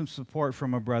support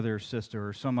from a brother or sister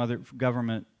or some other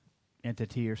government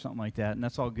entity or something like that, and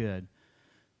that's all good.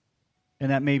 And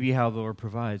that may be how the Lord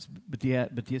provides. But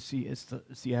you see, it's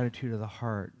the attitude of the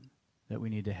heart that we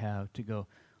need to have to go,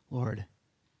 Lord,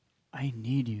 I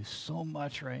need you so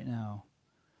much right now.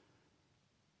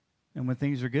 And when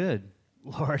things are good,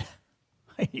 Lord,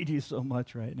 I need you so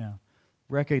much right now.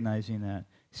 Recognizing that,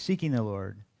 seeking the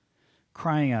Lord,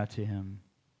 crying out to Him.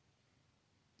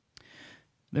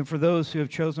 Then for those who have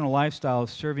chosen a lifestyle of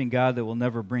serving God that will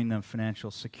never bring them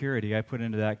financial security, I put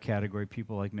into that category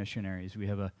people like missionaries. We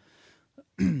have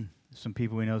some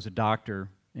people we know as a doctor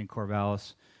in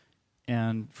Corvallis,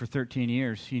 and for 13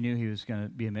 years he knew he was going to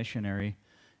be a missionary,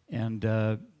 and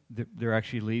they're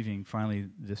actually leaving finally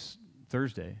this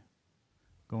Thursday,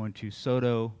 going to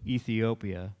Soto,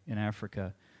 Ethiopia in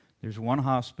Africa. There's one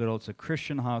hospital, it's a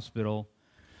Christian hospital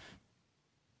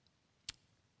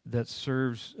that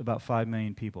serves about 5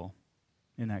 million people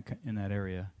in that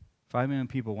area. 5 million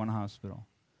people, one hospital.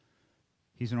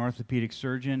 He's an orthopedic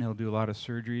surgeon. He'll do a lot of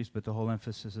surgeries, but the whole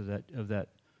emphasis of that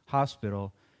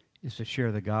hospital is to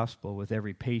share the gospel with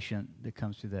every patient that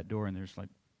comes through that door, and there's like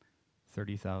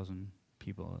 30,000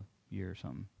 people a year or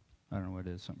something. I don't know what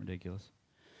it is, something ridiculous.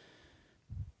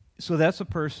 So that's a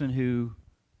person who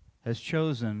has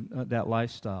chosen that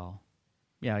lifestyle.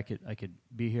 Yeah, I could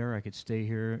be here. I could stay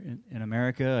here in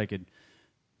America. I could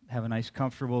have a nice,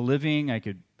 comfortable living. I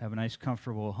could have a nice,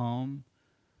 comfortable home.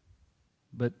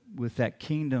 But with that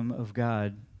kingdom of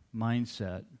God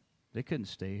mindset, they couldn't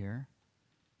stay here.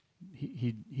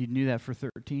 He knew that for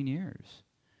 13 years.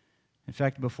 In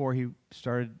fact, before he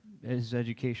started his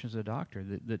education as a doctor,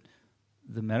 that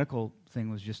the medical thing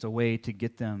was just a way to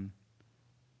get them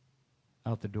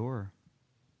out the door.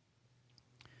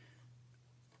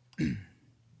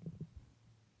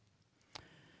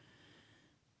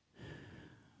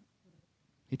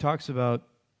 He talks about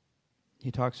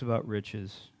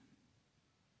riches.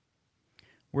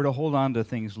 We're to hold on to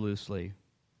things loosely.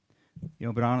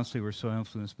 But honestly, we're so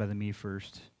influenced by the me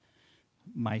first,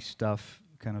 my stuff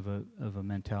kind of a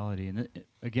mentality. And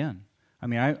again,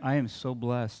 I am so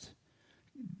blessed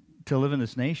to live in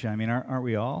this nation. Aren't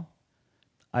we all?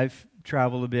 I've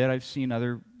traveled a bit. I've seen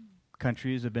other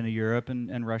countries. I've been to Europe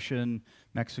and Russia and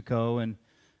Mexico and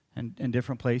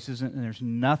different places, and there's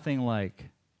nothing like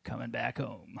coming back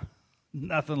home.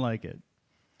 Nothing like it.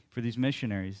 For these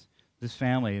missionaries, this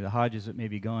family, the Hodges that may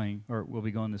be going, or will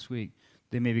be going this week,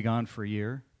 they may be gone for a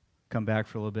year, come back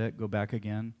for a little bit, go back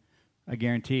again. I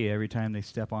guarantee you, every time they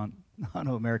step on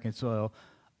American soil,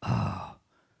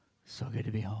 so good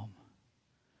to be home.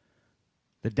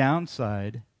 The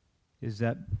downside is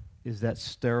that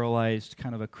sterilized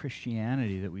kind of a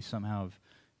Christianity that we somehow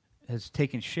has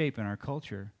taken shape in our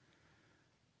culture,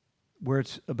 where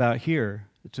it's about here.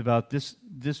 It's about this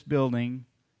building,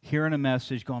 hearing a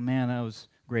message, going, man, that was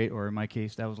great, or in my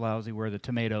case, that was lousy. Where are the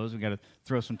tomatoes? We got to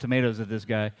throw some tomatoes at this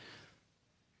guy.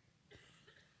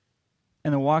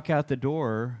 And then walk out the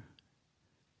door,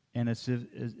 and it's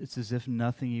as if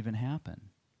nothing even happened.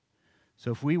 So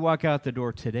if we walk out the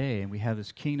door today and we have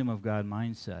this kingdom of God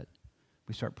mindset,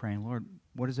 we start praying, Lord,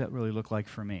 what does that really look like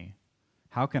for me?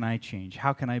 How can I change?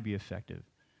 How can I be effective?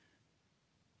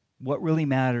 What really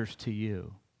matters to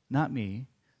you? Not me.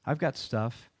 I've got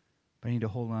stuff, but I need to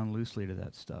hold on loosely to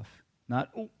that stuff.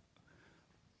 Not,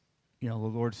 the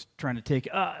Lord's trying to take,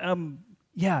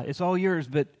 it's all yours,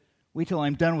 but wait till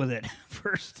I'm done with it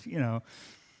first,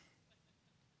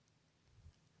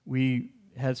 We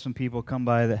had some people come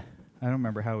by I don't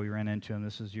remember how we ran into them.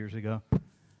 This was years ago.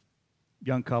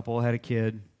 Young couple, had a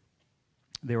kid.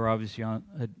 They were obviously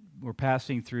were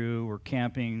passing through, were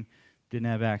camping, didn't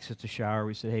have access to shower.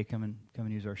 We said, hey, come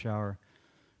and use our shower.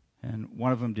 And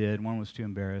one of them did. One was too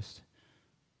embarrassed.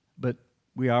 But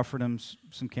we offered them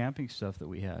some camping stuff that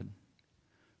we had.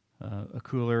 A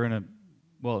cooler and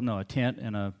a tent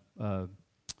and a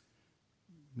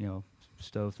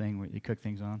stove thing where you cook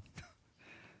things on.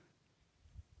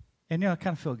 And, it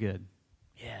kind of felt good.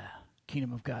 Yeah,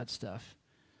 kingdom of God stuff.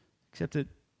 Except that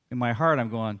in my heart I'm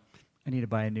going, I need to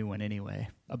buy a new one anyway,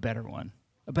 a better one,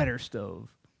 a better stove.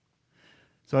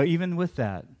 So even with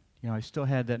that, I still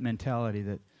had that mentality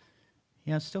that,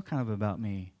 it's still kind of about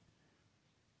me.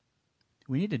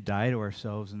 We need to die to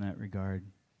ourselves in that regard.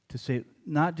 To say,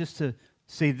 not just to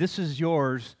say, this is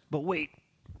yours, but wait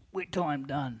till I'm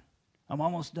done. I'm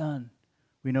almost done.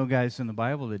 We know guys in the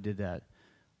Bible that did that.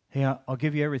 Hey, I'll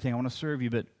give you everything. I want to serve you,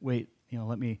 but wait,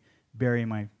 let me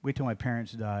wait till my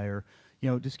parents die, or,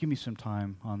 just give me some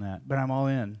time on that. But I'm all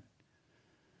in.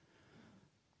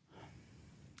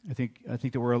 I think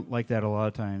that we're like that a lot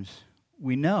of times.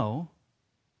 We know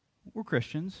we're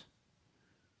Christians.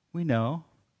 We know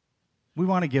we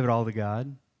want to give it all to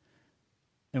God,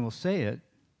 and we'll say it,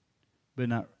 but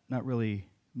not really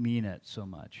mean it so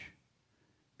much,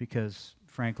 because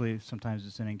frankly, sometimes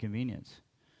it's an inconvenience.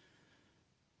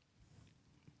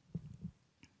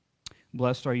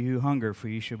 Blessed are you who hunger, for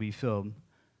you shall be filled.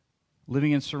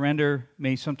 Living in surrender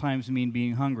may sometimes mean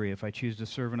being hungry. If I choose to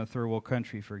serve in a third world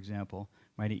country, for example,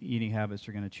 my eating habits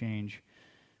are going to change,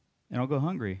 and I'll go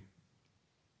hungry.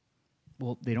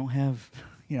 well, they don't have,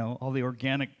 all the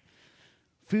organic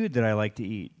food that I like to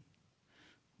eat.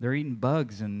 They're eating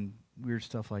bugs and weird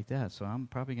stuff like that, so I'm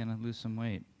probably going to lose some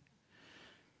weight.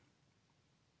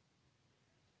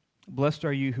 Blessed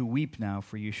are you who weep now,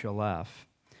 for you shall laugh.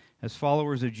 As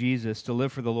followers of Jesus, to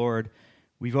live for the Lord,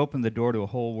 we've opened the door to a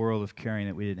whole world of caring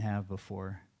that we didn't have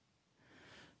before.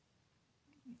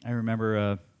 I remember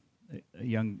a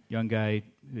young guy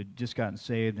who had just gotten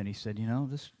saved, and he said,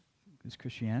 this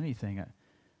Christianity thing,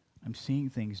 I'm seeing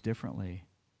things differently.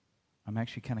 I'm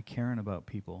actually kind of caring about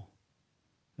people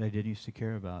that I didn't used to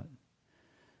care about.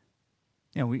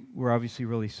 We're obviously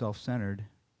really self-centered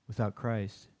without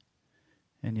Christ.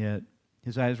 And yet,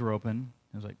 his eyes were open.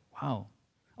 I was like, wow.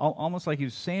 Almost like he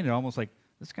was saying it, almost like,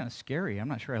 this is kind of scary. I'm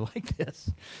not sure I like this.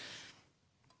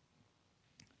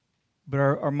 But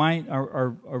our mind,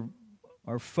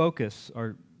 our focus,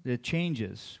 it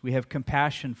changes. We have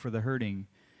compassion for the hurting.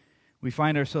 We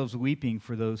find ourselves weeping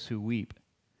for those who weep.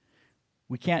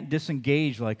 We can't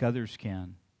disengage like others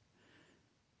can.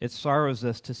 It sorrows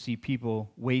us to see people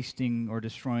wasting or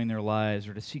destroying their lives,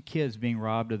 or to see kids being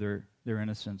robbed of their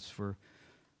innocence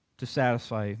to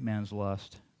satisfy man's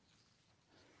lust.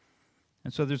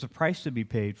 And so there's a price to be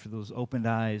paid for those opened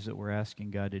eyes that we're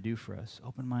asking God to do for us.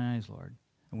 Open my eyes, Lord.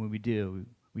 And when we do,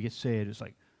 we get saved. It's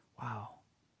like, wow,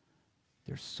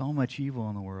 there's so much evil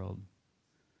in the world.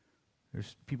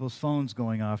 There's people's phones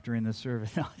going off during the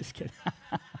service. No, just kidding.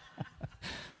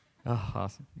 Oh,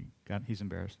 awesome. He's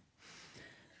embarrassed.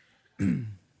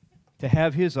 To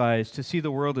have his eyes, to see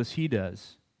the world as he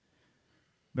does.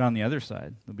 But on the other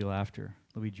side, there'll be laughter.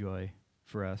 There'll be joy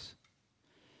for us.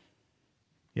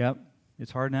 Yep,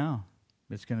 it's hard now.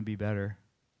 But it's going to be better.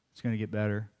 It's going to get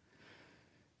better.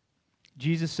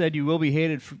 Jesus said, you will be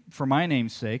hated for my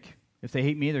name's sake. If they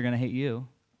hate me, they're going to hate you.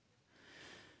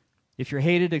 If you're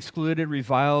hated, excluded,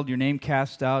 reviled, your name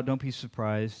cast out, don't be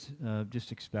surprised.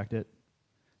 Just expect it.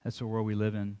 That's the world we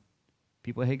live in.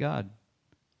 People hate God.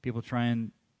 People try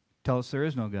and tell us there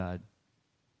is no God.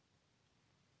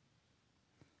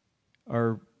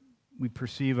 We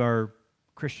perceive our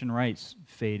Christian rights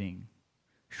fading,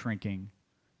 shrinking.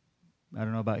 I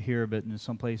don't know about here, but in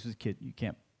some places,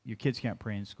 your kids can't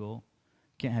pray in school.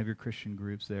 You can't have your Christian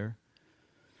groups there.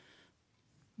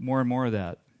 More and more of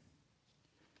that.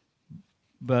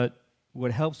 But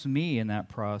what helps me in that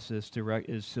process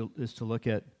is to look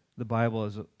at the Bible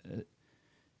as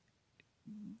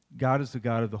God is the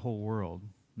God of the whole world,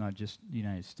 not just the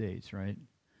United States, right?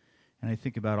 And I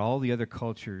think about all the other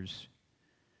cultures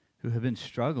who have been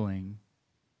struggling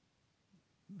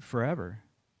forever.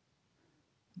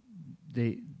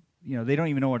 They don't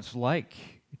even know what it's like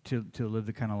to live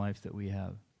the kind of life that we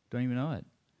have. Don't even know it.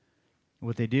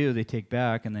 What they do, they take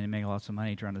back and then they make lots of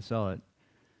money trying to sell it.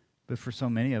 But for so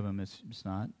many of them, it's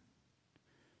not.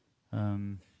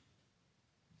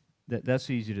 That's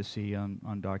easy to see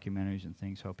on documentaries and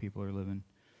things, how people are living.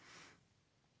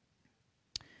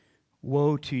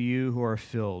 Woe to you who are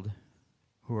full,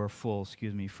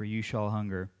 for you shall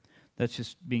hunger. That's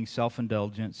just being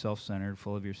self-indulgent, self-centered,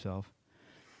 full of yourself.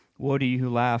 Woe to you who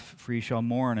laugh, for you shall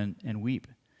mourn and weep.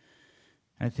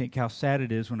 And I think how sad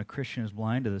it is when a Christian is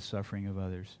blind to the suffering of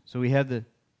others. So we had the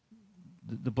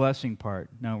blessing part.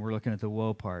 Now we're looking at the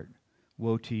woe part.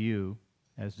 Woe to you,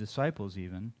 as disciples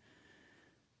even,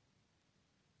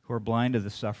 who are blind to the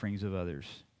sufferings of others,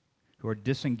 who are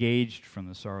disengaged from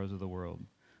the sorrows of the world,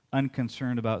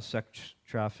 unconcerned about sex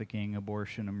trafficking,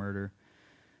 abortion, and murder,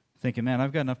 thinking, man,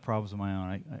 I've got enough problems of my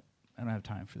own. I don't have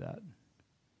time for that.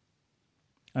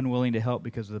 Unwilling to help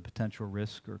because of the potential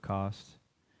risk or cost.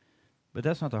 But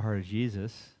that's not the heart of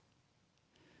Jesus.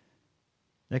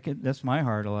 That's my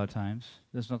heart a lot of times.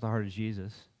 That's not the heart of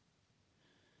Jesus.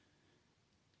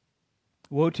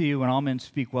 Woe to you when all men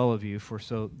speak well of you, for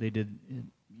so they did,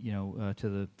 to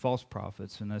the false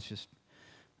prophets. And that's just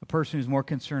a person who's more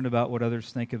concerned about what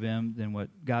others think of him than what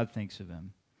God thinks of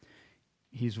him.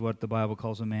 He's what the Bible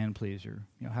calls a man pleaser.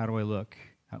 How do I look?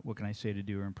 What can I say to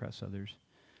do or impress others?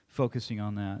 Focusing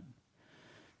on that.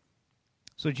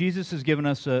 So Jesus has given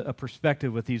us a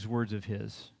perspective with these words of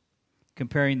his,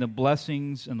 comparing the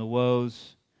blessings and the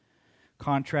woes,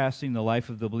 contrasting the life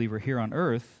of the believer here on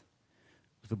earth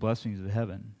with the blessings of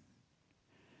heaven.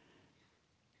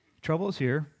 Trouble is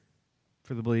here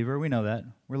for the believer. We know that.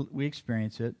 We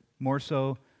experience it. More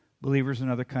so believers in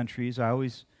other countries. I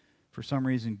always, for some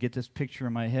reason, get this picture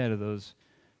in my head of those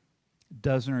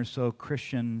dozen or so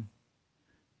Christian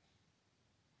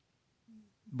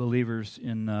believers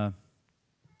in, I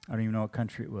don't even know what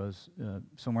country it was,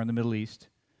 somewhere in the Middle East,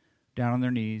 down on their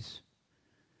knees,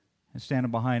 and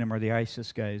standing behind them are the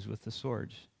ISIS guys with the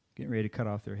swords, getting ready to cut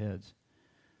off their heads.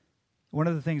 One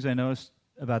of the things I noticed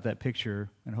about that picture,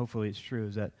 and hopefully it's true,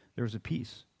 is that there was a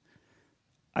peace.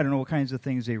 I don't know what kinds of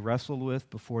things they wrestled with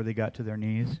before they got to their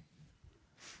knees.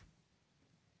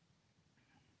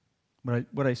 But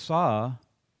what I saw,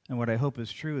 and what I hope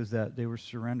is true, is that they were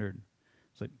surrendered.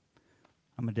 It's like,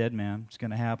 I'm a dead man. It's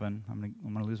going to happen. I'm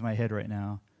going to lose my head right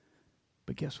now.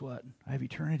 But guess what? I have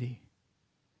eternity.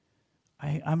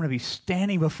 I'm going to be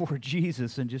standing before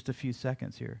Jesus in just a few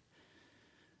seconds here.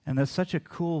 And that's such a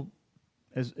cool,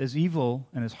 as evil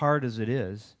and as hard as it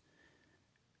is,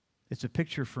 it's a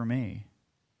picture for me.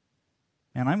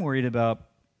 And I'm worried about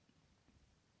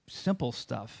simple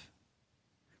stuff.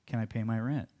 Can I pay my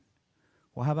rent?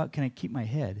 Well, how about can I keep my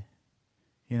head?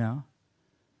 You know?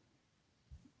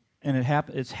 And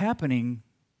it's happening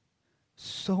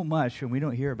so much, and we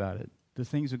don't hear about it. The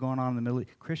things that are going on in the Middle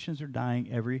East. Christians are dying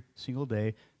every single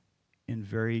day in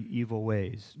very evil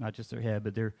ways. Not just their head,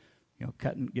 but they're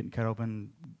getting cut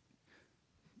open,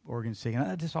 organs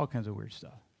taken, just all kinds of weird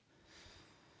stuff.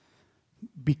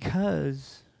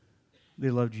 Because they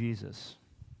love Jesus.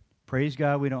 Praise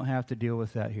God, we don't have to deal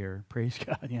with that here. Praise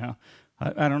God,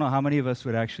 I don't know how many of us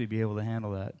would actually be able to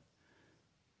handle that.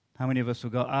 How many of us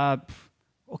will go,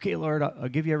 okay, Lord, I'll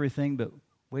give you everything, but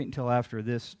wait until after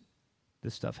this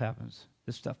stuff happens.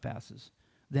 This stuff passes.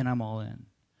 Then I'm all in.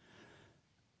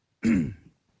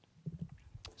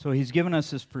 So he's given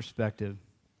us this perspective.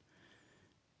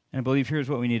 And I believe here's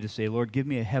what we need to say. Lord, give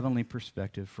me a heavenly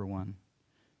perspective for one.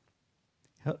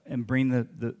 And bring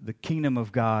the kingdom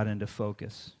of God into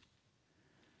focus.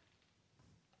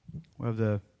 We'll have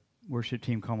the worship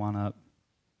team come on up.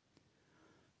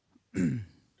 And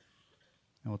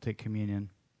we'll take communion.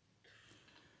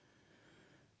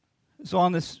 So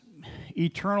on this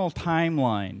eternal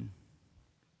timeline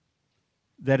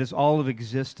that is all of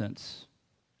existence,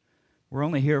 we're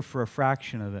only here for a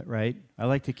fraction of it, right? I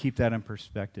like to keep that in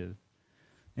perspective.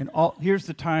 And here's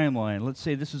the timeline. Let's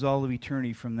say this is all of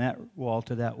eternity from that wall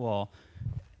to that wall.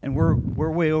 And we're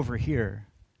way over here.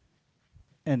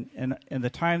 And the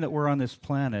time that we're on this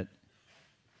planet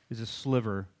is a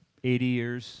sliver, 80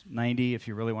 years, 90 if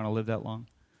you really want to live that long.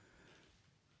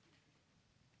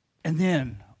 And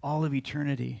then all of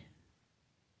eternity.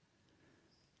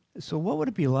 So what would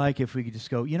it be like if we could just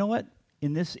go, you know what?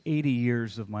 In this 80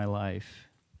 years of my life,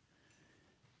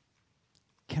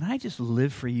 can I just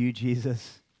live for you,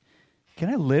 Jesus? Can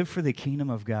I live for the kingdom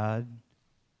of God?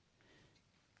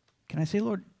 Can I say,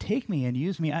 Lord, take me and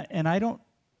use me? I don't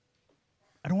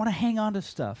want to hang on to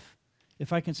stuff.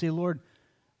 If I can say, Lord,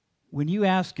 when you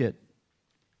ask it,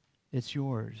 it's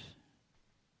yours.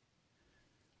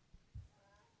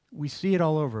 We see it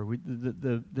all over.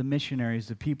 The missionaries,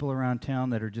 the people around town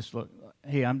that are just,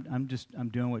 hey, I'm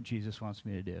doing what Jesus wants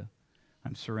me to do.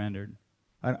 I'm surrendered.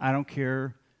 I don't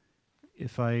care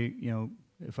if I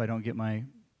don't get my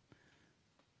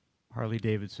Harley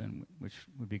Davidson, which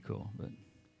would be cool,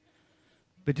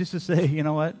 but just to say, you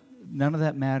know what? None of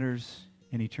that matters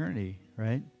in eternity,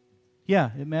 right? Yeah,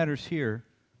 it matters here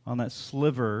on that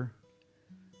sliver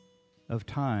of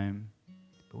time,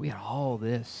 but we had all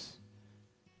this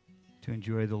to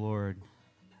enjoy the Lord.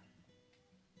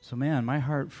 So man, my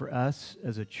heart for us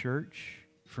as a church,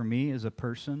 for me as a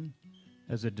person,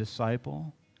 as a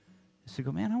disciple, is to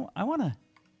go, man, I want to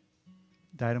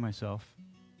die to myself.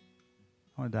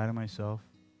 I want to die to myself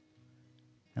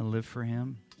and live for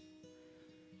Him.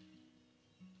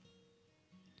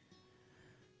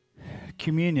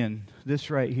 Communion, this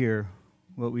right here,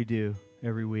 what we do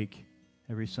every week,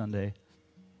 every Sunday.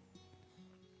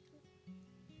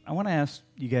 I want to ask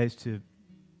you guys to,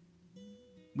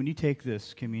 when you take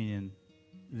this communion,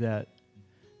 that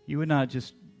you would not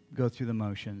just go through the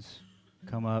motions,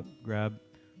 come up, grab,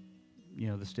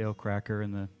 the stale cracker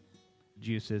and the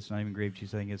juice. It's not even grape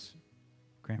juice. I think it's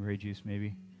cranberry juice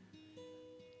maybe.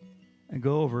 And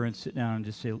go over and sit down and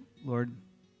just say, Lord,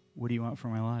 what do you want for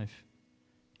my life?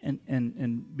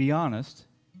 And be honest,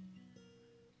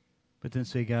 but then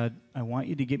say, God, I want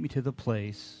you to get me to the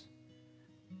place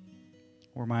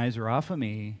where my eyes are off of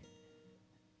me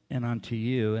and onto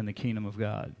you and the kingdom of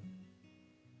God.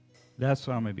 That's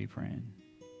what I'm going to be praying.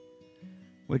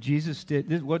 What Jesus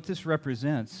did, what this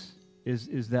represents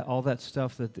is that all that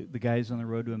stuff that the guys on the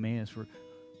road to Emmaus were,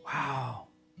 wow,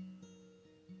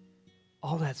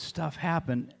 all that stuff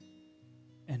happened,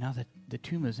 and now the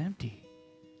tomb is empty.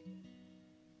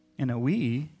 And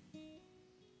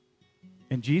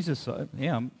and Jesus,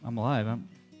 yeah, I'm alive.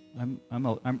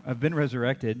 I've been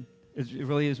resurrected. It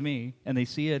really is me. And they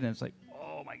see it, and it's like,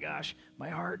 oh my gosh, my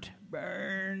heart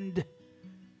burned.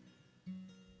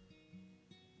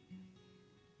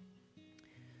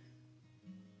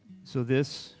 So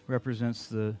this represents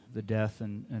the death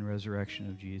and resurrection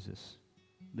of Jesus.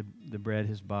 The bread,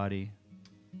 his body,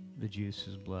 the juice,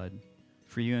 his blood.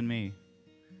 For you and me.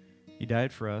 He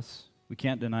died for us. We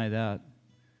can't deny that.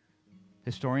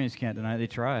 Historians can't deny it. They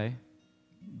try.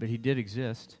 But he did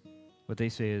exist. What they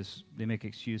say is, they make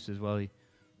excuses. Well,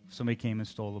 somebody came and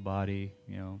stole the body.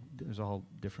 You know, there's all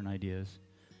different ideas.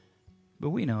 But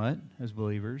we know it as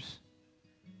believers.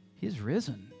 He is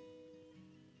risen.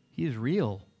 He is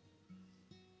real.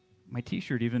 My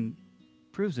t-shirt even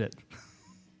proves it.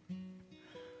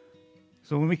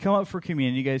 So when we come up for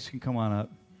communion, you guys can come on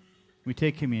up. We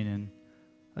take communion.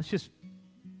 Let's just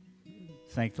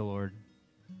thank the Lord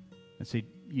and say,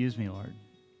 use me, Lord.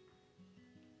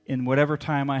 In whatever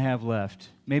time I have left.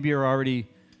 Maybe you're already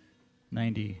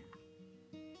 90.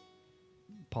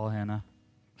 Paul Hannah.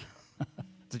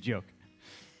 It's a joke.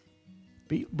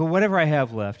 But whatever I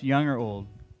have left, young or old,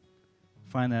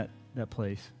 find that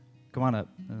place. Come on up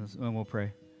and we'll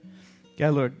pray.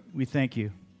 God, Lord, we thank you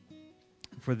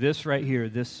for this right here,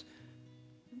 this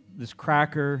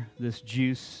cracker, this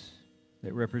juice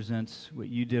that represents what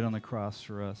you did on the cross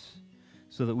for us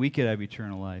so that we could have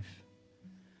eternal life.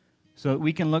 So that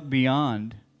we can look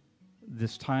beyond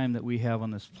this time that we have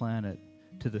on this planet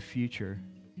to the future,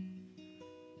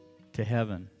 to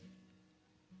heaven.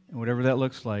 And whatever that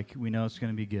looks like, we know it's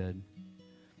going to be good.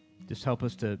 Just help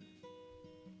us to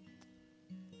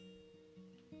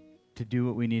do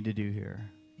what we need to do here.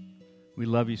 We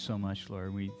love you so much,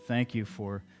 Lord. We thank you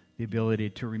for the ability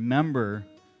to remember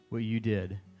what you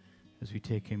did as we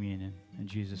take communion. In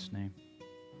Jesus' name.